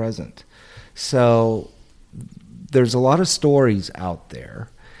in the present. So there's a lot of stories out there.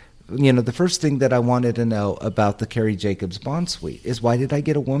 The first thing that I wanted to know about the Carrie Jacobs Bond suite is, why did I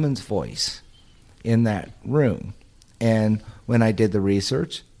get a woman's voice in that room? And when I did the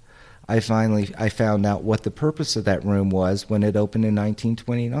research, I found out what the purpose of that room was when it opened in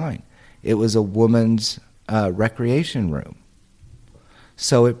 1929. It was a woman's recreation room.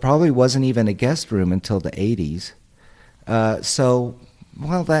 So it probably wasn't even a guest room until the 80s.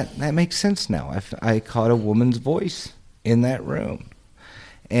 That makes sense now. I caught a woman's voice in that room.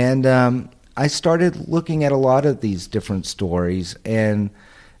 And I started looking at a lot of these different stories, and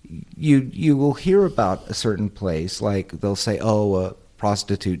you will hear about a certain place, like they'll say, "Oh, a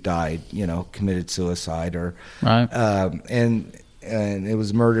prostitute died, committed suicide," or right, and it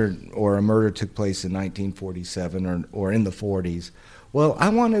was murdered, or a murder took place in 1947 or in the 40s. Well, I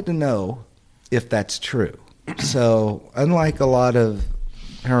wanted to know if that's true. So, unlike a lot of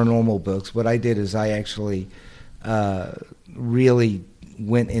paranormal books, what I did is I actually really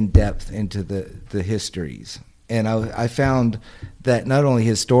went in depth into the histories. And I found that not only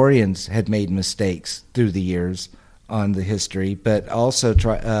historians had made mistakes through the years on the history, but also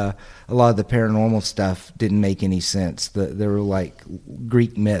a lot of the paranormal stuff didn't make any sense. They were like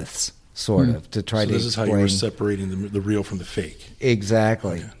Greek myths, sort of, to try to explain. This is how you were separating the real from the fake.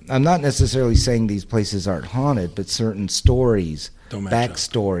 Exactly. Okay. I'm not necessarily saying these places aren't haunted, but certain stories,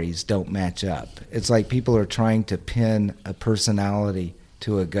 backstories, don't match up. It's like people are trying to pin a personality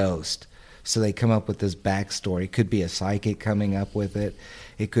to a ghost. So they come up with this backstory. It could be a psychic coming up with it.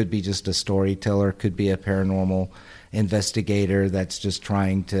 It could be just a storyteller. It could be a paranormal investigator that's just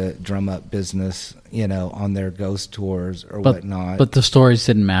trying to drum up business, on their ghost tours or whatnot. But the stories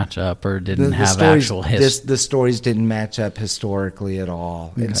didn't match up or didn't have actual history. The stories didn't match up historically at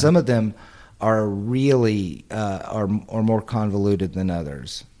all. Okay. And some of them are really are more convoluted than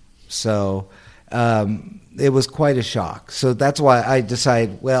others. So it was quite a shock. So that's why I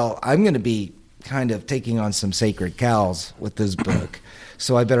decided, well, I'm going to be kind of taking on some sacred cows with this book,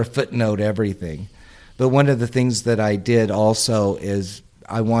 so I better footnote everything. But one of the things that I did also is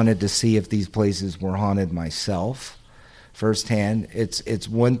I wanted to see if these places were haunted myself firsthand. It's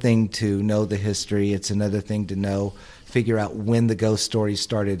one thing to know the history. It's another thing to figure out when the ghost stories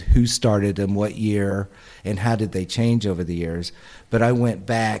started, who started them, what year, and how did they change over the years. But I went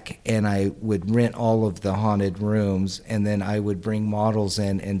back and I would rent all of the haunted rooms, and then I would bring models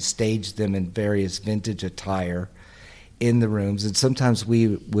in and stage them in various vintage attire in the rooms. And sometimes we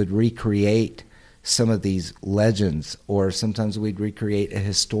would recreate some of these legends, or sometimes we'd recreate a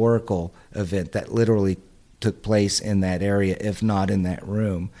historical event that literally took place in that area, if not in that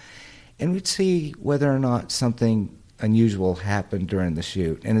room. And we'd see whether or not something unusual happened during the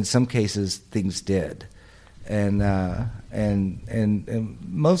shoot. And in some cases, things did. And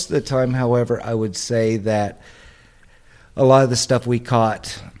most of the time, however, I would say that a lot of the stuff we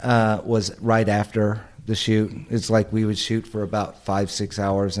caught was right after the shoot. It's like we would shoot for about 5-6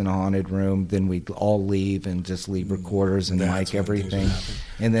 hours in a haunted room, then we'd all leave and just leave recorders and mic everything,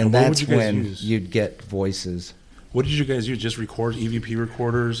 and then that's when you'd get voices. What did you guys use? Just record EVP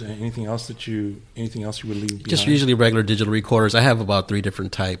recorders and anything else you would leave behind? Just usually regular digital recorders. I have about 3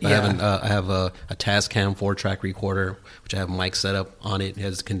 different types. Yeah. I have a Tascam 4-track recorder, which I have mic set up on it. It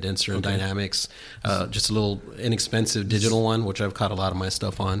has condenser and dynamics. Just a little inexpensive digital one, which I've caught a lot of my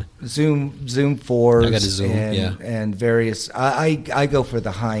stuff on. Zoom 4s. I got a Zoom, and various. I go for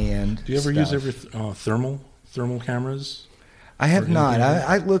the high end. Do you ever use thermal cameras? I have not.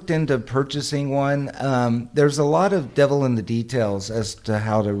 I looked into purchasing one. There's a lot of devil in the details as to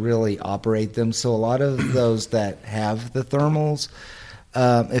how to really operate them. So a lot of those that have the thermals,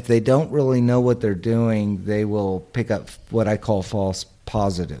 if they don't really know what they're doing, they will pick up what I call false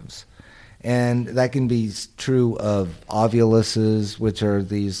positives. And that can be true of ovuluses, which are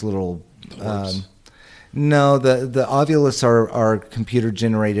these little... No, the ovulus are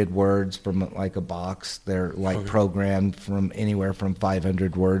computer-generated words from like a box. They're programmed from anywhere from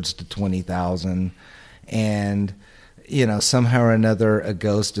 500 words to 20,000. And, somehow or another, a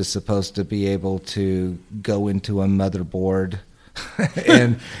ghost is supposed to be able to go into a motherboard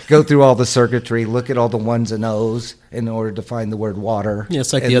and go through all the circuitry, look at all the ones and O's in order to find the word water. Yeah,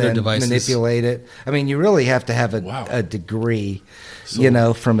 it's like the other devices. Manipulate it. I mean, you really have to have a degree,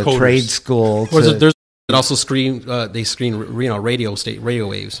 from a trade school. It also they screen radio waves.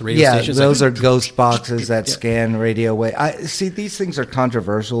 Stations. Those are ghost boxes that scan radio waves. See, these things are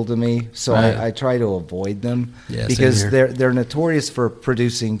controversial to me, so I try to avoid them because they're notorious for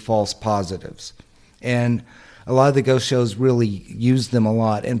producing false positives, and a lot of the ghost shows really use them a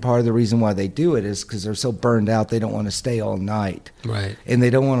lot. And part of the reason why they do it is because they're so burned out they don't want to stay all night, right? And they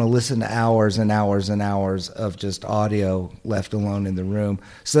don't want to listen to hours and hours and hours of just audio left alone in the room,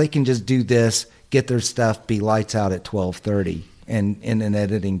 so they can just do this. Get their stuff, be lights out at 12:30 and in an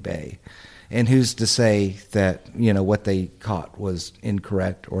editing bay. And who's to say that, what they caught was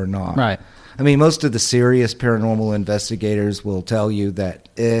incorrect or not? Right. I mean, most of the serious paranormal investigators will tell you that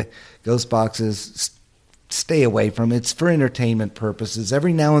ghost boxes, stay away from it. It's for entertainment purposes.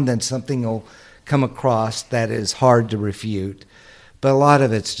 Every now and then something will come across that is hard to refute, but a lot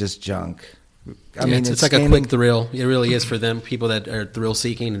of it's just junk. I mean, it's like a quick thrill. It really is for them, people that are thrill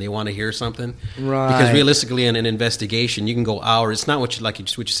seeking and they want to hear something. Right. Because realistically, in an investigation, you can go hours. It's not what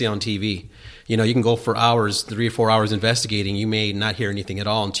you see on TV. You can go for hours, 3 or 4 hours investigating. You may not hear anything at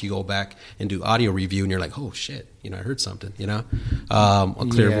all until you go back and do audio review, and you're like, oh shit, I heard something. A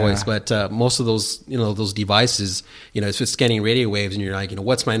clear voice. But most of those, those devices, it's just scanning radio waves, and you're like,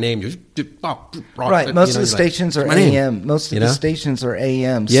 what's my name? Right. Most of the stations are AM. Most of the stations are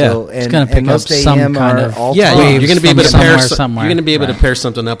AM. Yeah. So, it's going to pick up some kind of you're going to be able to pair somewhere. You're going to be able to pair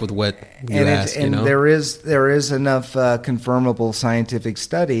something up with what you asked. And there is enough confirmable scientific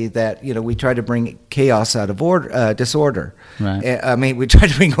study that we try to bring chaos out of disorder. Right. I mean, we try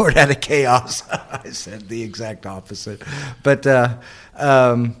to bring order out of chaos. I said the exact opposite, but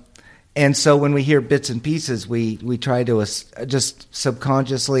and so when we hear bits and pieces, we try to just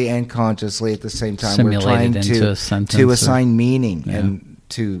subconsciously and consciously at the same time simulate we're trying to assign meaning and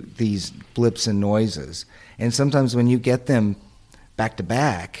to these blips and noises. And sometimes when you get them back to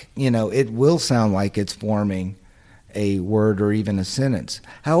back, it will sound like it's forming a word or even a sentence.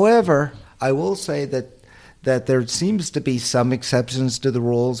 However, I will say that there seems to be some exceptions to the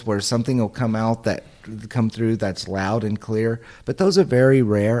rules where something will come through that's loud and clear, but those are very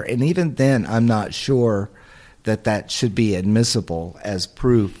rare, and even then I'm not sure that should be admissible as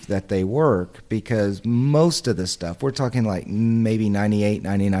proof that they work, because most of the stuff, we're talking like maybe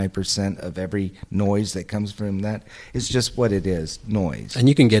 98-99% of every noise that comes from that is just what it is, noise. And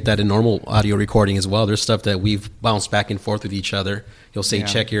you can get that in normal audio recording as well. There's stuff that we've bounced back and forth with each other. You'll say,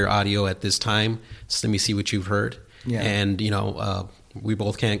 check your audio at this time, so let me see what you've heard. Yeah. And, we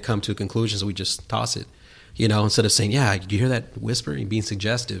both can't come to a conclusion, so we just toss it. Instead of saying, did you hear that whisper? And being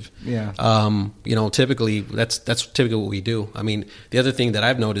suggestive. Yeah. Typically, that's typically what we do. I mean, the other thing that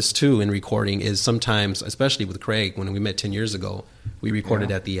I've noticed, too, in recording is sometimes, especially with Craig, when we met 10 years ago, we recorded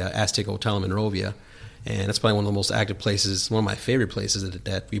at the Aztec Hotel in Monrovia. And that's probably one of the most active places, one of my favorite places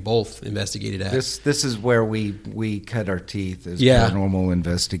that we both investigated at. This is where we cut our teeth as paranormal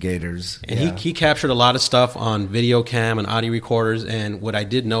investigators. And he captured a lot of stuff on video cam and audio recorders. And what I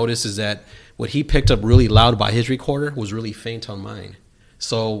did notice is that what he picked up really loud by his recorder was really faint on mine.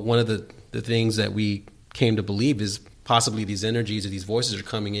 So one of the things that we came to believe is possibly these energies or these voices are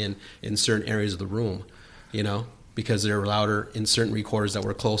coming in certain areas of the room, because they're louder in certain recorders that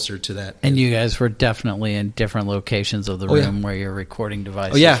were closer to that. And you guys were definitely in different locations of the room where your recording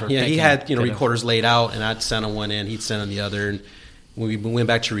devices were picking. He had recorders laid out, and I'd send on one end, he'd send on the other. And when we went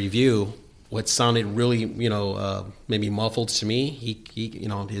back to review, what sounded really, maybe muffled to me, he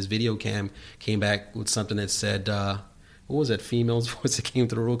his video cam came back with something that said, what was that female's voice that came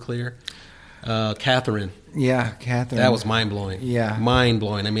through real clear? Catherine. Yeah, Catherine. That was mind-blowing. Yeah.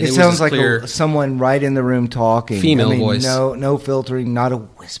 Mind-blowing. I mean, it sounds like someone right in the room talking. Female voice. No filtering, not a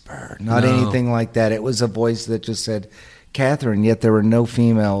whisper, not anything like that. It was a voice that just said, Catherine, yet there were no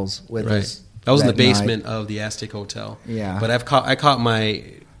females with us. That was in the basement of the Aztec Hotel. Yeah. But I caught my,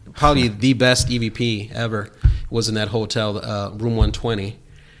 probably the best EVP ever was in that hotel, room 120.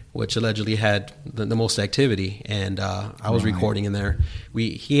 Which allegedly had the most activity, and I was recording in there.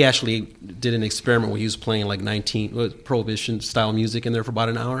 He actually did an experiment where he was playing like Prohibition style music in there for about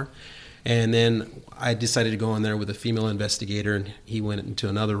an hour, and then I decided to go in there with a female investigator, and he went into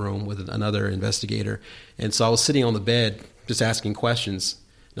another room with another investigator, and so I was sitting on the bed just asking questions.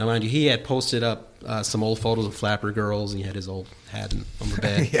 Now, mind you, he had posted up some old photos of flapper girls, and he had his old hat on the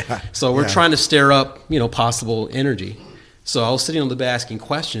bed. So we're trying to stir up, possible energy. So I was sitting on the bed asking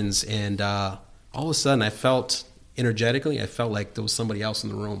questions, and all of a sudden I felt energetically, I felt like there was somebody else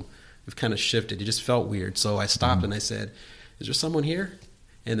in the room. It kind of shifted. It just felt weird. So I stopped and I said, is there someone here?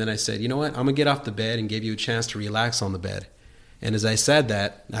 And then I said, you know what, I'm going to get off the bed and give you a chance to relax on the bed. And as I said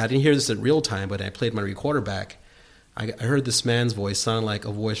that, I didn't hear this at real time, but I played my recorder back. I heard this man's voice sound like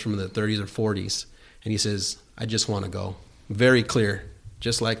a voice from the 30s or 40s. And he says, I just want to go. Very clear.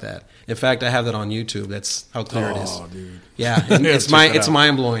 Just like that. In fact, I have that on YouTube. That's how clear it is. Dude. Yeah, it's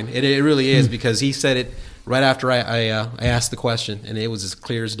mind blowing. It really is, because he said it right after I asked the question, and it was as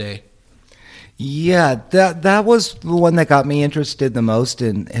clear as day. Yeah, that was the one that got me interested the most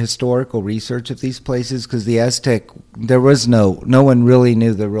in historical research of these places, because the Aztec, there was no one really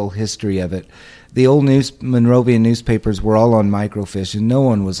knew the real history of it. The old Monrovian newspapers were all on microfiche, and no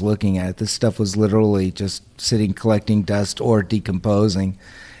one was looking at it. This stuff was literally just sitting collecting dust or decomposing.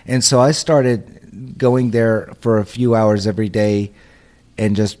 And so I started going there for a few hours every day,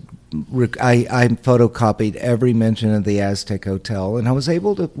 and just I photocopied every mention of the Aztec Hotel, and I was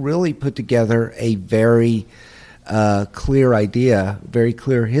able to really put together a very clear idea, very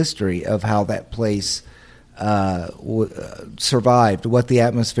clear history of how that place survived, what the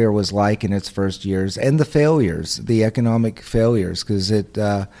atmosphere was like in its first years, and the failures, the economic failures, because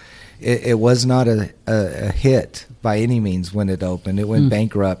it was not a hit by any means when it opened. It went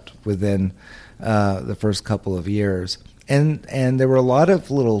bankrupt within the first couple of years, and there were a lot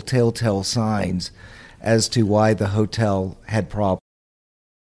of little telltale signs as to why the hotel had problems.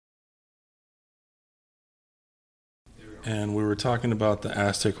 And we were talking about the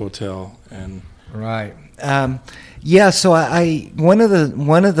Aztec Hotel and. Right. So I one of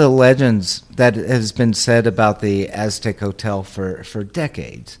the legends that has been said about the Aztec Hotel for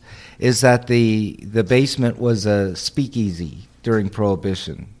decades is that the basement was a speakeasy during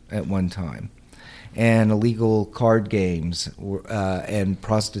Prohibition at one time, and illegal card games and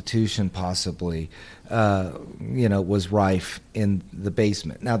prostitution possibly, was rife in the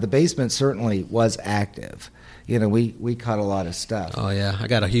basement. Now, the basement certainly was active. We caught a lot of stuff. Oh yeah, I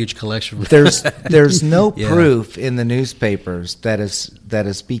got a huge collection. There's no Yeah. proof in the newspapers that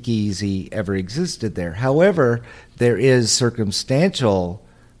a speakeasy ever existed there. However, there is circumstantial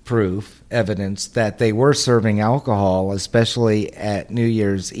proof, evidence that they were serving alcohol, especially at New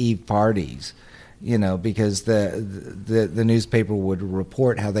Year's Eve parties. Because the newspaper would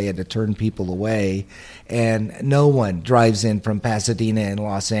report how they had to turn people away, and no one drives in from Pasadena and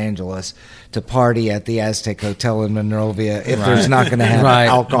Los Angeles to party at the Aztec Hotel in Monrovia if there's not going to have Right.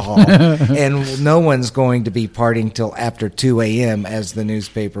 alcohol. And no one's going to be partying till after 2 a.m., as the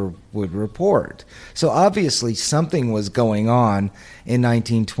newspaper would report. So obviously something was going on in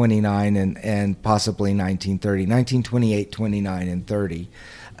 1929 and possibly 1930, 1928, 29, and 30.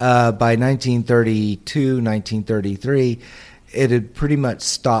 By 1932, 1933, it had pretty much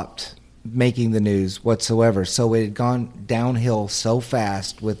stopped making the news whatsoever. So it had gone downhill so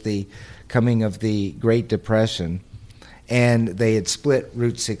fast with the coming of the Great Depression, and they had split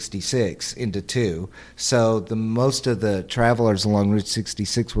Route 66 into two. So most of the travelers along Route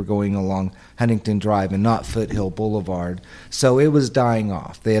 66 were going along Huntington Drive and not Foothill Boulevard. So it was dying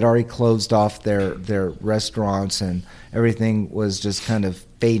off. They had already closed off their restaurants, and everything was just kind of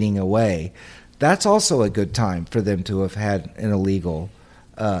fading away. That's also a good time for them to have had an illegal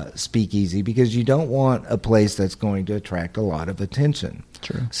speakeasy, because you don't want a place that's going to attract a lot of attention.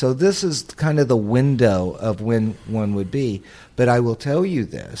 True. So this is kind of the window of when one would be. But I will tell you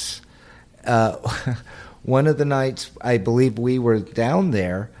this. One of the nights I believe we were down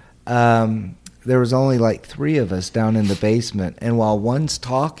there, there was only like 3 of us down in the basement. And while one's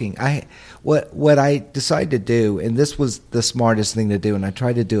talking, what I decided to do, and this was the smartest thing to do, and I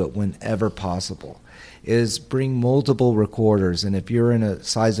try to do it whenever possible, is bring multiple recorders. And if you're in a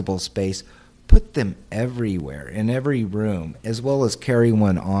sizable space, put them everywhere, in every room, as well as carry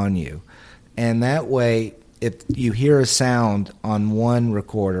one on you. And that way, if you hear a sound on one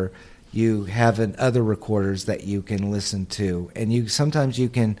recorder, you have other recorders that you can listen to. And sometimes you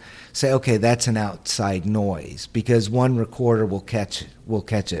can say, okay, that's an outside noise, because one recorder will catch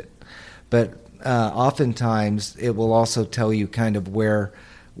it. But oftentimes, it will also tell you kind of where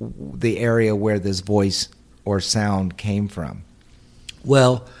the area where this voice or sound came from.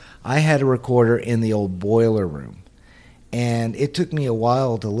 Well, I had a recorder in the old boiler room, and it took me a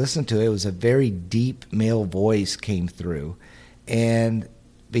while to listen to it. It was a very deep male voice came through, and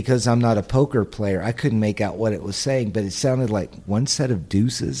because I'm not a poker player, I couldn't make out what it was saying, but it sounded like one set of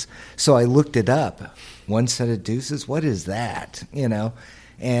deuces. So I looked it up. One set of deuces? What is that?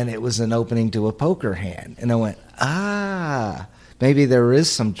 And it was an opening to a poker hand. And I went, maybe there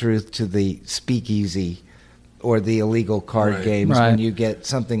is some truth to the speakeasy or the illegal card games when you get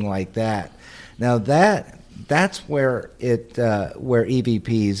something like that. Now that's where where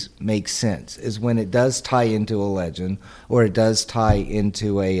EVPs make sense, is when it does tie into a legend, or it does tie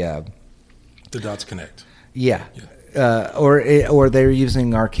into the dots connect. Yeah. Or they're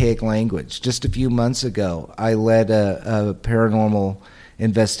using archaic language. Just a few months ago, I led a paranormal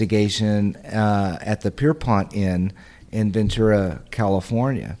investigation at the Pierpont Inn in Ventura,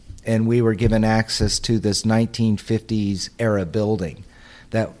 California. And we were given access to this 1950s era building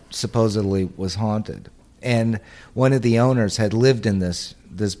that supposedly was haunted. And one of the owners had lived in this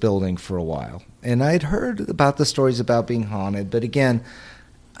building for a while. And I'd heard about the stories about being haunted, but again,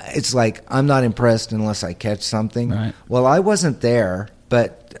 it's like, I'm not impressed unless I catch something. Right. Well, I wasn't there,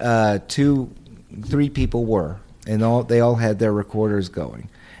 but 3 people were, and they all had their recorders going.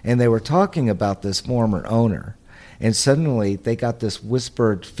 And they were talking about this former owner. And suddenly they got this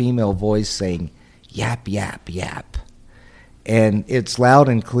whispered female voice saying, "Yap, yap, yap." And it's loud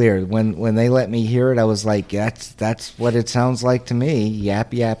and clear. When they let me hear it, I was like, that's what it sounds like to me,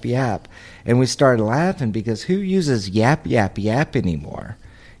 yap, yap, yap. And we started laughing, because who uses yap, yap, yap anymore?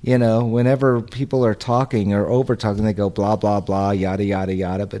 Whenever people are talking or over-talking, they go blah, blah, blah, yada, yada,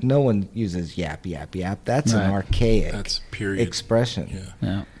 yada. But no one uses yap, yap, yap. That's an archaic expression.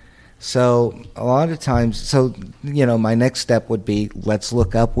 Yeah. So a lot of times, my next step would be, let's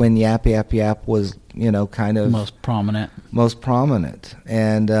look up when yap, yap, yap was, kind of Most prominent.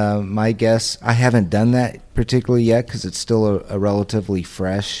 And my guess, I haven't done that particularly yet, because it's still a relatively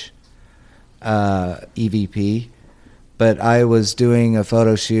fresh EVP. But I was doing a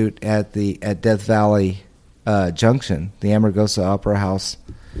photo shoot at Death Valley Junction, the Amargosa Opera House,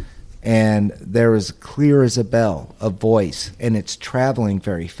 and there was clear as a bell, a voice, and it's traveling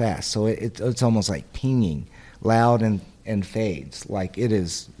very fast. So it's almost like pinging, loud and fades, like it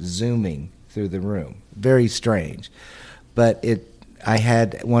is zooming through the room. Very strange. But I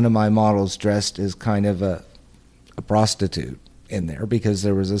had one of my models dressed as kind of a prostitute in there because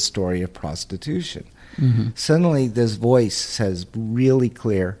there was a story of prostitution. Mm-hmm. Suddenly this voice says really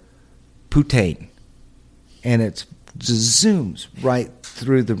clear, "Putain," and it just zooms right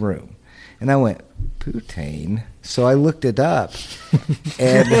through the room. And I went, "Putain?" So I looked it up,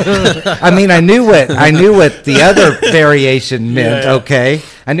 and I mean, I knew what the other variation meant. Yeah. Okay,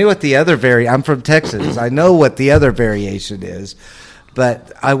 I knew what the other I'm from Texas. I know what the other variation is,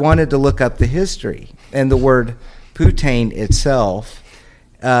 but I wanted to look up the history, and the word "putain" itself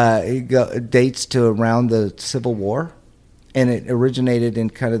dates to around the Civil War, and it originated in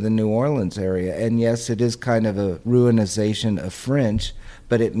kind of the New Orleans area. And yes, it is kind of a ruinization of French,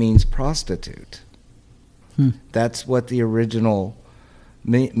 but it means prostitute. That's what the original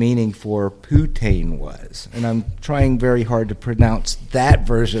meaning for putain was. And I'm trying very hard to pronounce that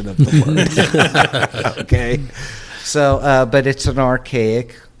version of the word. Okay. So, but it's an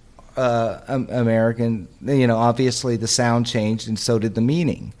archaic American, obviously the sound changed and so did the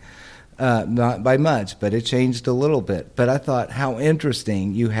meaning. Not by much, but it changed a little bit. But I thought how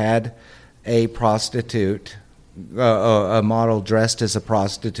interesting you had a prostitute, a model dressed as a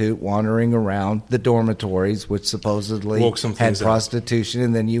prostitute wandering around the dormitories, which supposedly had prostitution,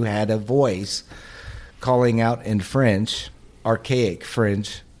 and then you had a voice calling out in French, archaic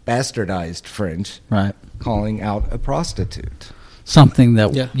French, bastardized French, right, calling out a prostitute. Something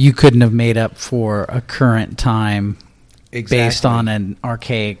that you couldn't have made up for a current time based on an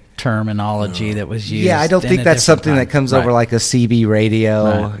archaic terminology that was used. Yeah, I don't think that's something that comes over like a CB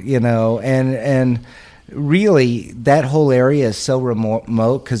radio, and really, that whole area is so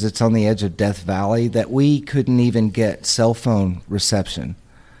remote because it's on the edge of Death Valley that we couldn't even get cell phone reception.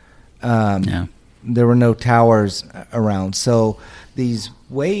 There were no towers around. So these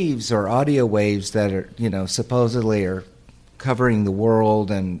waves or audio waves that are, supposedly are covering the world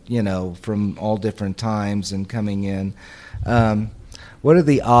and, from all different times and coming in. What are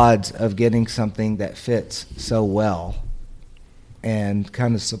the odds of getting something that fits so well and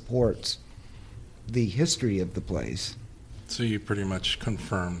kind of supports the history of the place? So you pretty much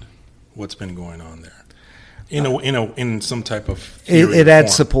confirmed what's been going on there, in some type of theory. It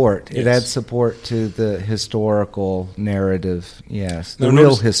adds support. Yes. It adds support to the historical narrative. Yes, the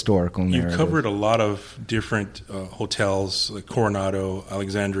real historical narrative. You covered a lot of different hotels like Coronado,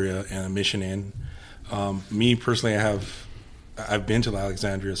 Alexandria, and Mission Inn. Me personally, I've been to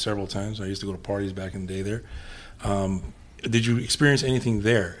Alexandria several times. I used to go to parties back in the day there. Did you experience anything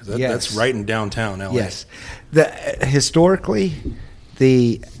there? Yes. That's right in downtown LA. Yes. Historically,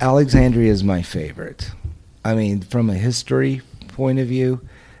 the Alexandria is my favorite. I mean, from a history point of view,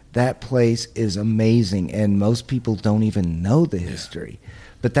 that place is amazing, and most people don't even know the history. Yeah.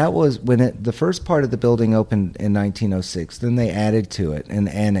 But that was when the first part of the building opened in 1906. Then they added to it an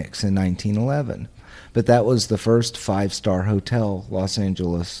annex in 1911. But that was the first 5-star hotel Los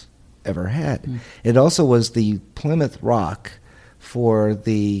Angeles ever had. It also was the Plymouth Rock for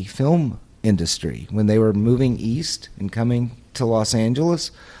the film industry when they were moving east and coming to Los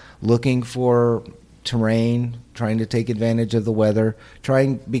Angeles, looking for terrain, trying to take advantage of the weather,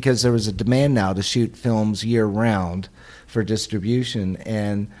 because there was a demand now to shoot films year round for distribution.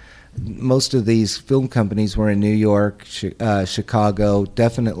 And most of these film companies were in New York, Chicago,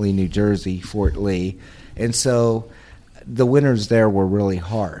 definitely New Jersey, Fort Lee. And so the winters there were really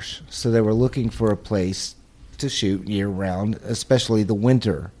harsh, so they were looking for a place to shoot year-round, especially the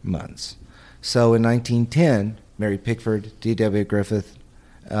winter months. So in 1910, Mary Pickford, D.W. Griffith,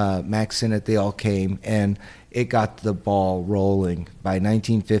 Max Sennett, they all came, and it got the ball rolling. By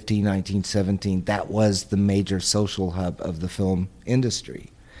 1915, 1917, that was the major social hub of the film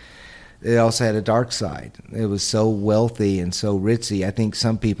industry. It also had a dark side. It was so wealthy and so ritzy. I think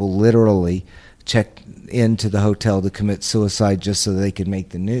some people literally checked into the hotel to commit suicide just so they could make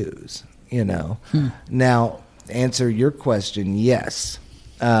the news, Now, answer your question, yes.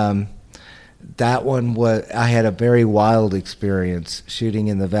 That one I had a very wild experience shooting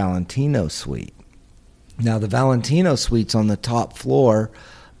in the Valentino Suite. Now, the Valentino Suite's on the top floor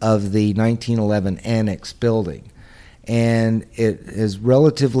of the 1911 Annex building. And it is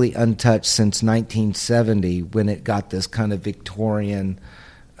relatively untouched since 1970 when it got this kind of Victorian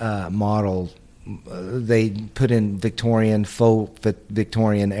model. They put in faux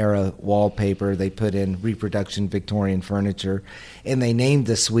Victorian era wallpaper. They put in reproduction Victorian furniture, and they named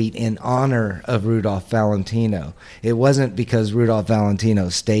the suite in honor of Rudolph Valentino. It wasn't because Rudolph Valentino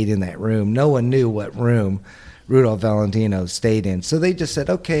stayed in that room. No one knew what room Rudolph Valentino stayed in. So they just said,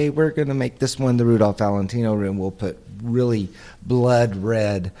 okay, we're going to make this one the Rudolph Valentino room. We'll put really blood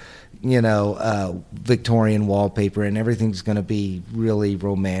red, Victorian wallpaper, and everything's going to be really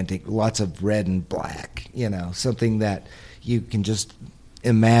romantic, lots of red and black, something that you can just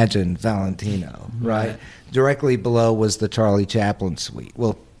imagine Valentino, right? Directly below was the Charlie Chaplin suite.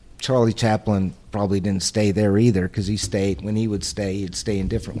 Well, Charlie Chaplin probably didn't stay there either, because when he would stay, he'd stay in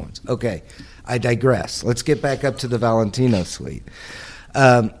different ones. Okay, I digress. Let's get back up to the Valentino suite.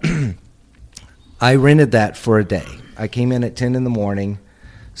 I rented that for a day. I came in at 10 in the morning,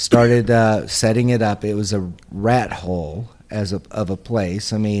 started setting it up. It was a rat hole of a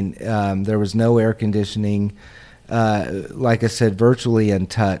place. I mean, there was no air conditioning. Like I said, virtually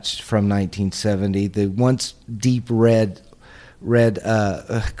untouched from 1970. The once deep red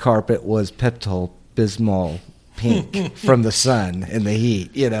carpet was Pepto-Bismol pink from the sun and the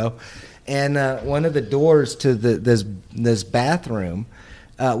heat, And one of the doors to this bathroom,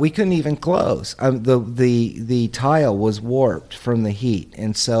 we couldn't even close. The tile was warped from the heat,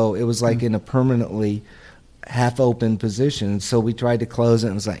 and so it was like in a permanently half-open position. So we tried to close it,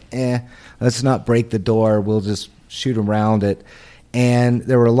 and it was like, let's not break the door. We'll just shoot around it. And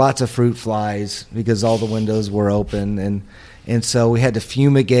there were lots of fruit flies because all the windows were open, and so we had to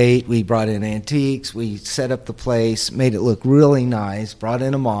fumigate. We brought in antiques. We set up the place, made it look really nice, brought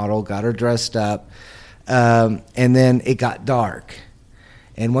in a model, got her dressed up, and then it got dark.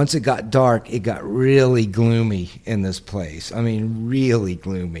 And once it got dark, it got really gloomy in this place. I mean, really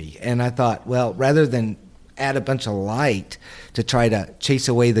gloomy. And I thought, well, rather than add a bunch of light to try to chase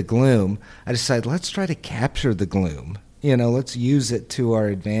away the gloom, I decided, let's try to capture the gloom. Let's use it to our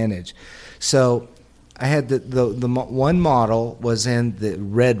advantage. So I had the one model was in the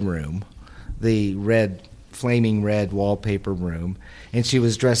red room, the flaming red wallpaper room, and she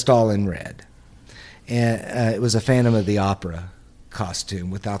was dressed all in red. And it was a Phantom of the Opera costume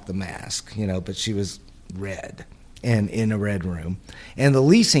without the mask, but she was red and in a red room. And the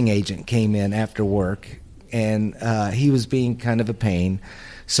leasing agent came in after work, and he was being kind of a pain.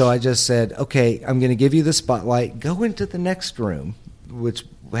 So I just said, okay, I'm going to give you the spotlight. Go into the next room, which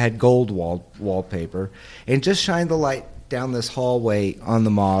had gold wallpaper, and just shine the light down this hallway on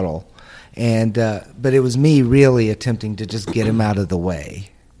the model. And but it was me really attempting to just get him out of the way,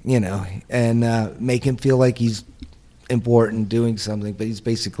 and make him feel like he's important, doing something, but he's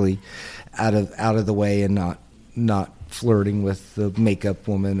basically out of the way and not flirting with the makeup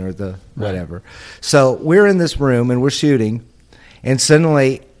woman or the whatever. Right. So we're in this room and we're shooting, and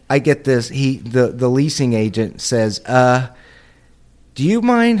suddenly I get this. The leasing agent says, "Do you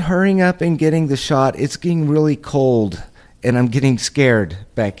mind hurrying up and getting the shot? It's getting really cold, and I'm getting scared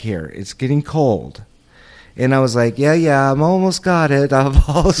back here. It's getting cold." And I was like, yeah, I've almost got it.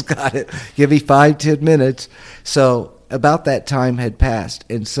 Give me 5-10 minutes. So about that time had passed,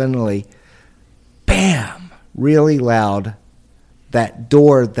 and suddenly, bam, really loud, that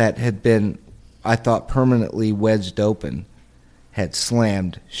door that had been, I thought, permanently wedged open had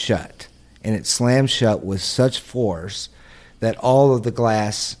slammed shut. And it slammed shut with such force that all of the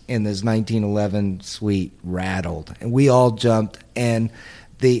glass in this 1911 suite rattled. And we all jumped, and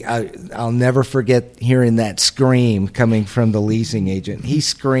I'll never forget hearing that scream coming from the leasing agent. He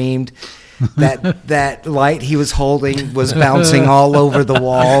screamed. That light he was holding was bouncing all over the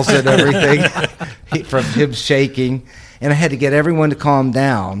walls and everything from him shaking. And I had to get everyone to calm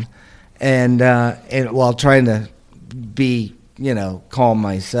down, and while trying to be, calm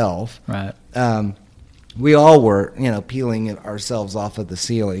myself. Right. We all were, peeling ourselves off of the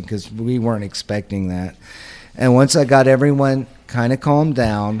ceiling because we weren't expecting that. And once I got everyone kind of calmed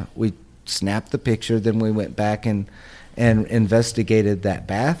down, we snapped the picture. Then we went back and investigated that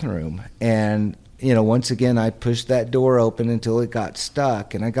bathroom. And, once again, I pushed that door open until it got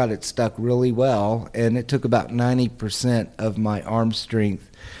stuck, and I got it stuck really well. And it took about 90% of my arm strength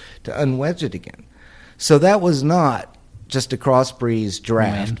to unwedge it again. So that was not just a cross breeze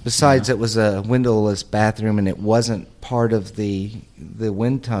draft. Besides, it was a windowless bathroom, and it wasn't part of the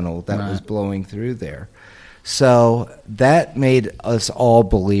wind tunnel that was blowing through there. So that made us all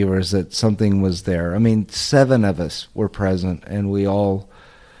believers that something was there. I mean, 7 of us were present, and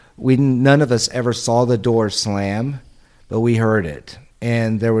none of us ever saw the door slam, but we heard it.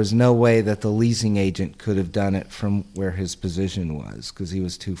 And there was no way that the leasing agent could have done it from where his position was, because he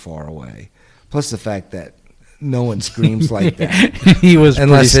was too far away. Plus the fact that no one screams like that. He was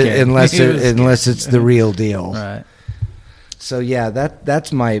unless it's the real deal. Right. So yeah,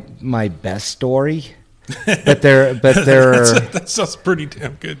 that's my best story. But there that sounds pretty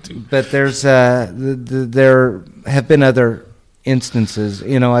damn good too. But there have been other instances.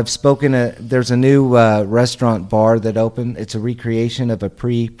 I've spoken at, there's a new restaurant bar that opened. It's a recreation of a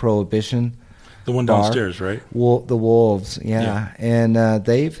pre-prohibition The one bar. downstairs, right? The Wolves, yeah. And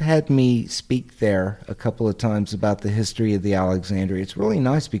they've had me speak there a couple of times about the history of the Alexandria. It's really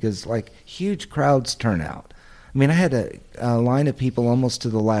nice because, like, huge crowds turn out. I mean, I had a line of people almost to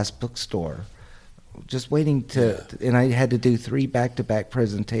the last bookstore just waiting and I had to do 3 back-to-back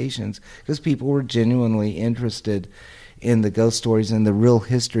presentations because people were genuinely interested in the ghost stories and the real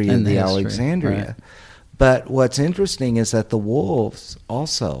history of the Alexandria. Right. But what's interesting is that the Wolves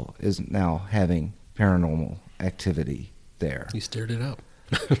also is now having paranormal activity there. You stirred it up.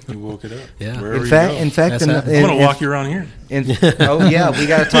 You woke it up. Yeah. Wherever In fact, That's I'm going to walk you around here. oh yeah, we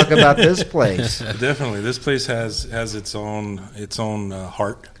got to talk about this place. Definitely, this place has its own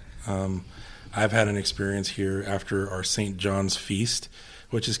heart. I've had an experience here after our St. John's feast,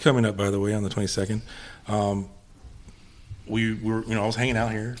 which is coming up, by the way, on the 22nd. We were, I was hanging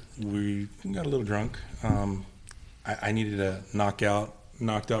out here. We got a little drunk. I needed a knocked out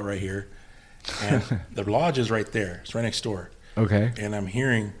right here, and the lodge is right there. It's right next door. Okay. And I'm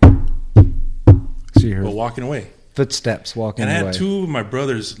hearing So you heard people walking away. footsteps walking And I away. had 2 of my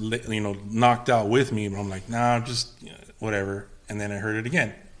brothers, knocked out with me. But I'm like, nah, just whatever. And then I heard it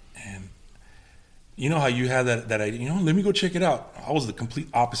again. And you know how you had that idea, let me go check it out. I was the complete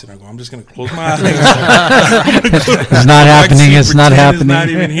opposite. I go, I'm just going to close my eyes. It's not happening. It's not happening. It's not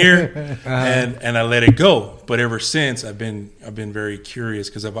even here. And I let it go. But ever since, I've been very curious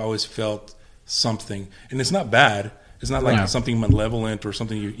because I've always felt something. And it's not bad. It's not like something malevolent or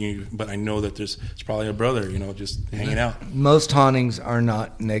something you but I know that it's probably a brother, just hanging out. Most hauntings are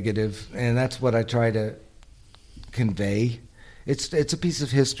not negative, and that's what I try to convey. It's a piece of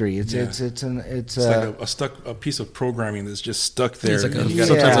history. It's like a piece of programming that's just stuck there. It's like and you gotta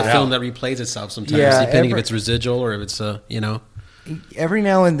sometimes pull a it film out. that replays itself sometimes, Yeah, depending if it's residual or if it's, Every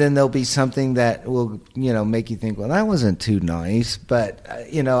now and then there'll be something that will, make you think, well, that wasn't too nice. But,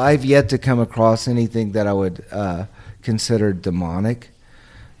 I've yet to come across anything that I would consider demonic.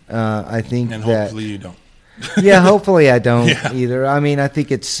 I think And that... hopefully you don't. Yeah, hopefully I don't Yeah. either. I mean, I think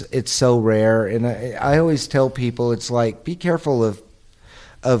it's so rare. And I always tell people, it's like, be careful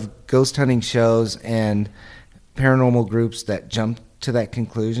of ghost hunting shows and paranormal groups that jump to that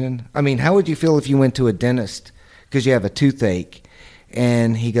conclusion. I mean, how would you feel if you went to a dentist because you have a toothache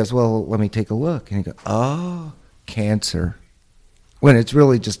and he goes, well, let me take a look. And you go, oh, cancer. When it's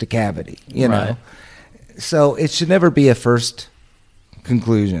really just a cavity, know. So it should never be a first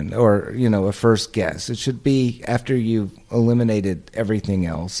conclusion or, a first guess. It should be after you've eliminated everything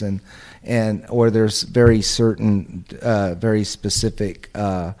else or there's very certain, very specific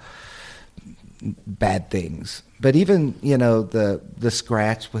bad things. But even, the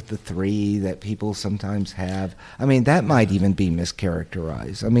scratch with the 3 that people sometimes have, I mean, that might even be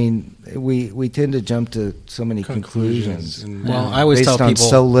mischaracterized. I mean, we tend to jump to so many conclusions. Well, I always based tell on people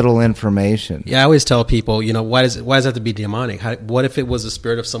so little information. Yeah, I always tell people, why does it have to be demonic? What if it was the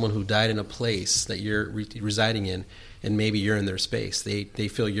spirit of someone who died in a place that you're residing in, and maybe you're in their space? They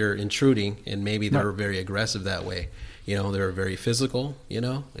feel you're intruding, and maybe they're very aggressive that way. They're very physical.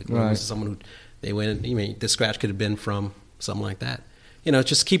 Like someone who they went. The scratch could have been from something like that.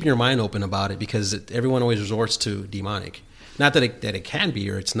 Just keeping your mind open about it because everyone always resorts to demonic. Not that it can be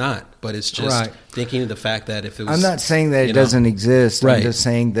or it's not, but it's just thinking of the fact that if it was... I'm not saying that it doesn't exist. Right. I'm just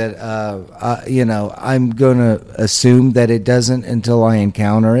saying that, I'm going to assume that it doesn't until I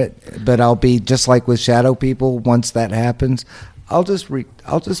encounter it. But I'll be, just like with shadow people, once that happens, I'll just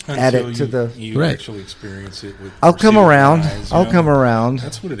add it to the... You actually experience it with... I'll come around. I'll come around.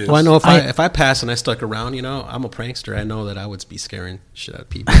 That's what it is. Well, I know if I pass and I stuck around, I'm a prankster. I know that I would be scaring shit out of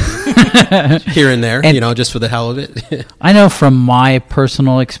people here and there, just for the hell of it. I know from my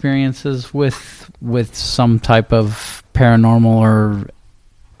personal experiences with some type of paranormal or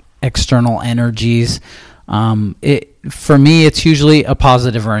external energies, for me, it's usually a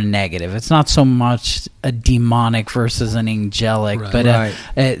positive or a negative. It's not so much a demonic versus an angelic, but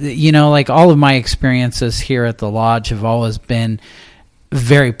like all of my experiences here at the lodge have always been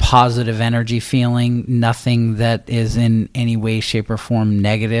very positive energy feeling, nothing that is in any way, shape, or form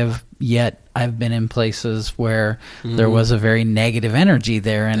negative. Yet I've been in places where there was a very negative energy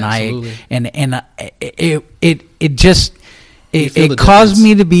there, and it caused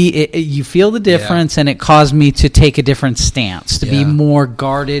me to be. You feel the difference, and it caused me to take a different stance, to be more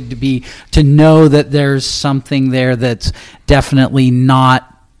guarded, to know that there's something there that's definitely not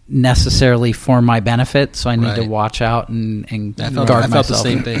necessarily for my benefit. So I need to watch out and guard myself. I felt the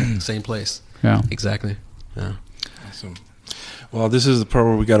same thing, same place. Yeah, exactly. Yeah. Awesome. Well, this is the part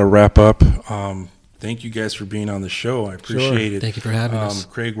where we got to wrap up. Thank you guys for being on the show. I appreciate it. Thank you for having us.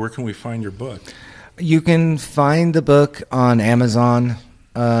 Craig, where can we find your book? You can find the book on Amazon.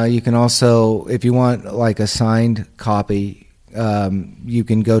 You can also, if you want like a signed copy, you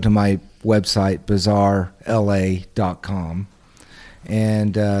can go to my website, bizarrela.com,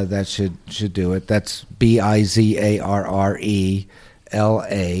 and that should do it. That's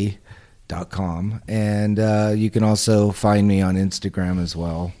bizarrela.com, and you can also find me on Instagram as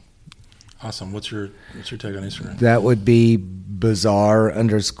well. Awesome. What's your tag on Instagram? That would be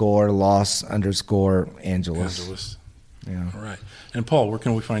bizarre_Los_Angeles. Yeah. All right. And Paul, where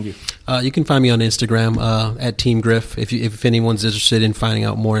can we find you? You can find me on Instagram at Team Griff if anyone's interested in finding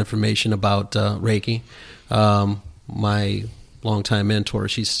out more information about Reiki. My longtime mentor,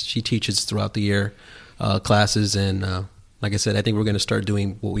 she teaches throughout the year classes, and like I said, I think we're going to start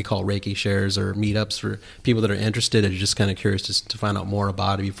doing what we call Reiki shares or meetups for people that are interested and just kind of curious to find out more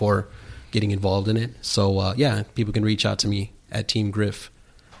about it before getting involved in it. So people can reach out to me at Team Griff.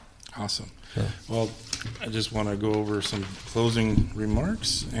 Awesome. Yeah. Well, I just want to go over some closing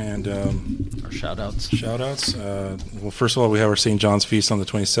remarks and Or shout-outs. shout-outs. Well, first of all, we have our St. John's Feast on the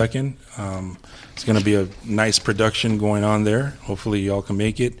 22nd. It's going to be a nice production going on there. Hopefully y'all can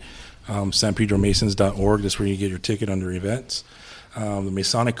make it. SanPedroMasons.org, that's where you get your ticket under events. The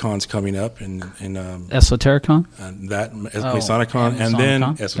Masonic Con's coming up in Esotericon? Masonic Con, and Masonic then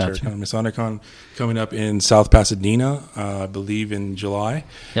Con? Esoteric Gotcha. Con. Masonic Con coming up in South Pasadena, I believe in July.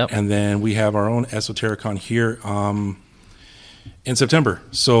 Yep. And then we have our own Esoteric Con here in September.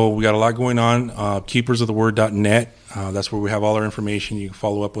 So we got a lot going on. Keepersoftheword.net. That's where we have all our information. You can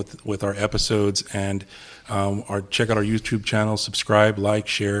follow up with our episodes and check out our YouTube channel, subscribe, like,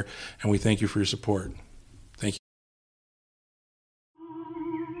 share, and we thank you for your support.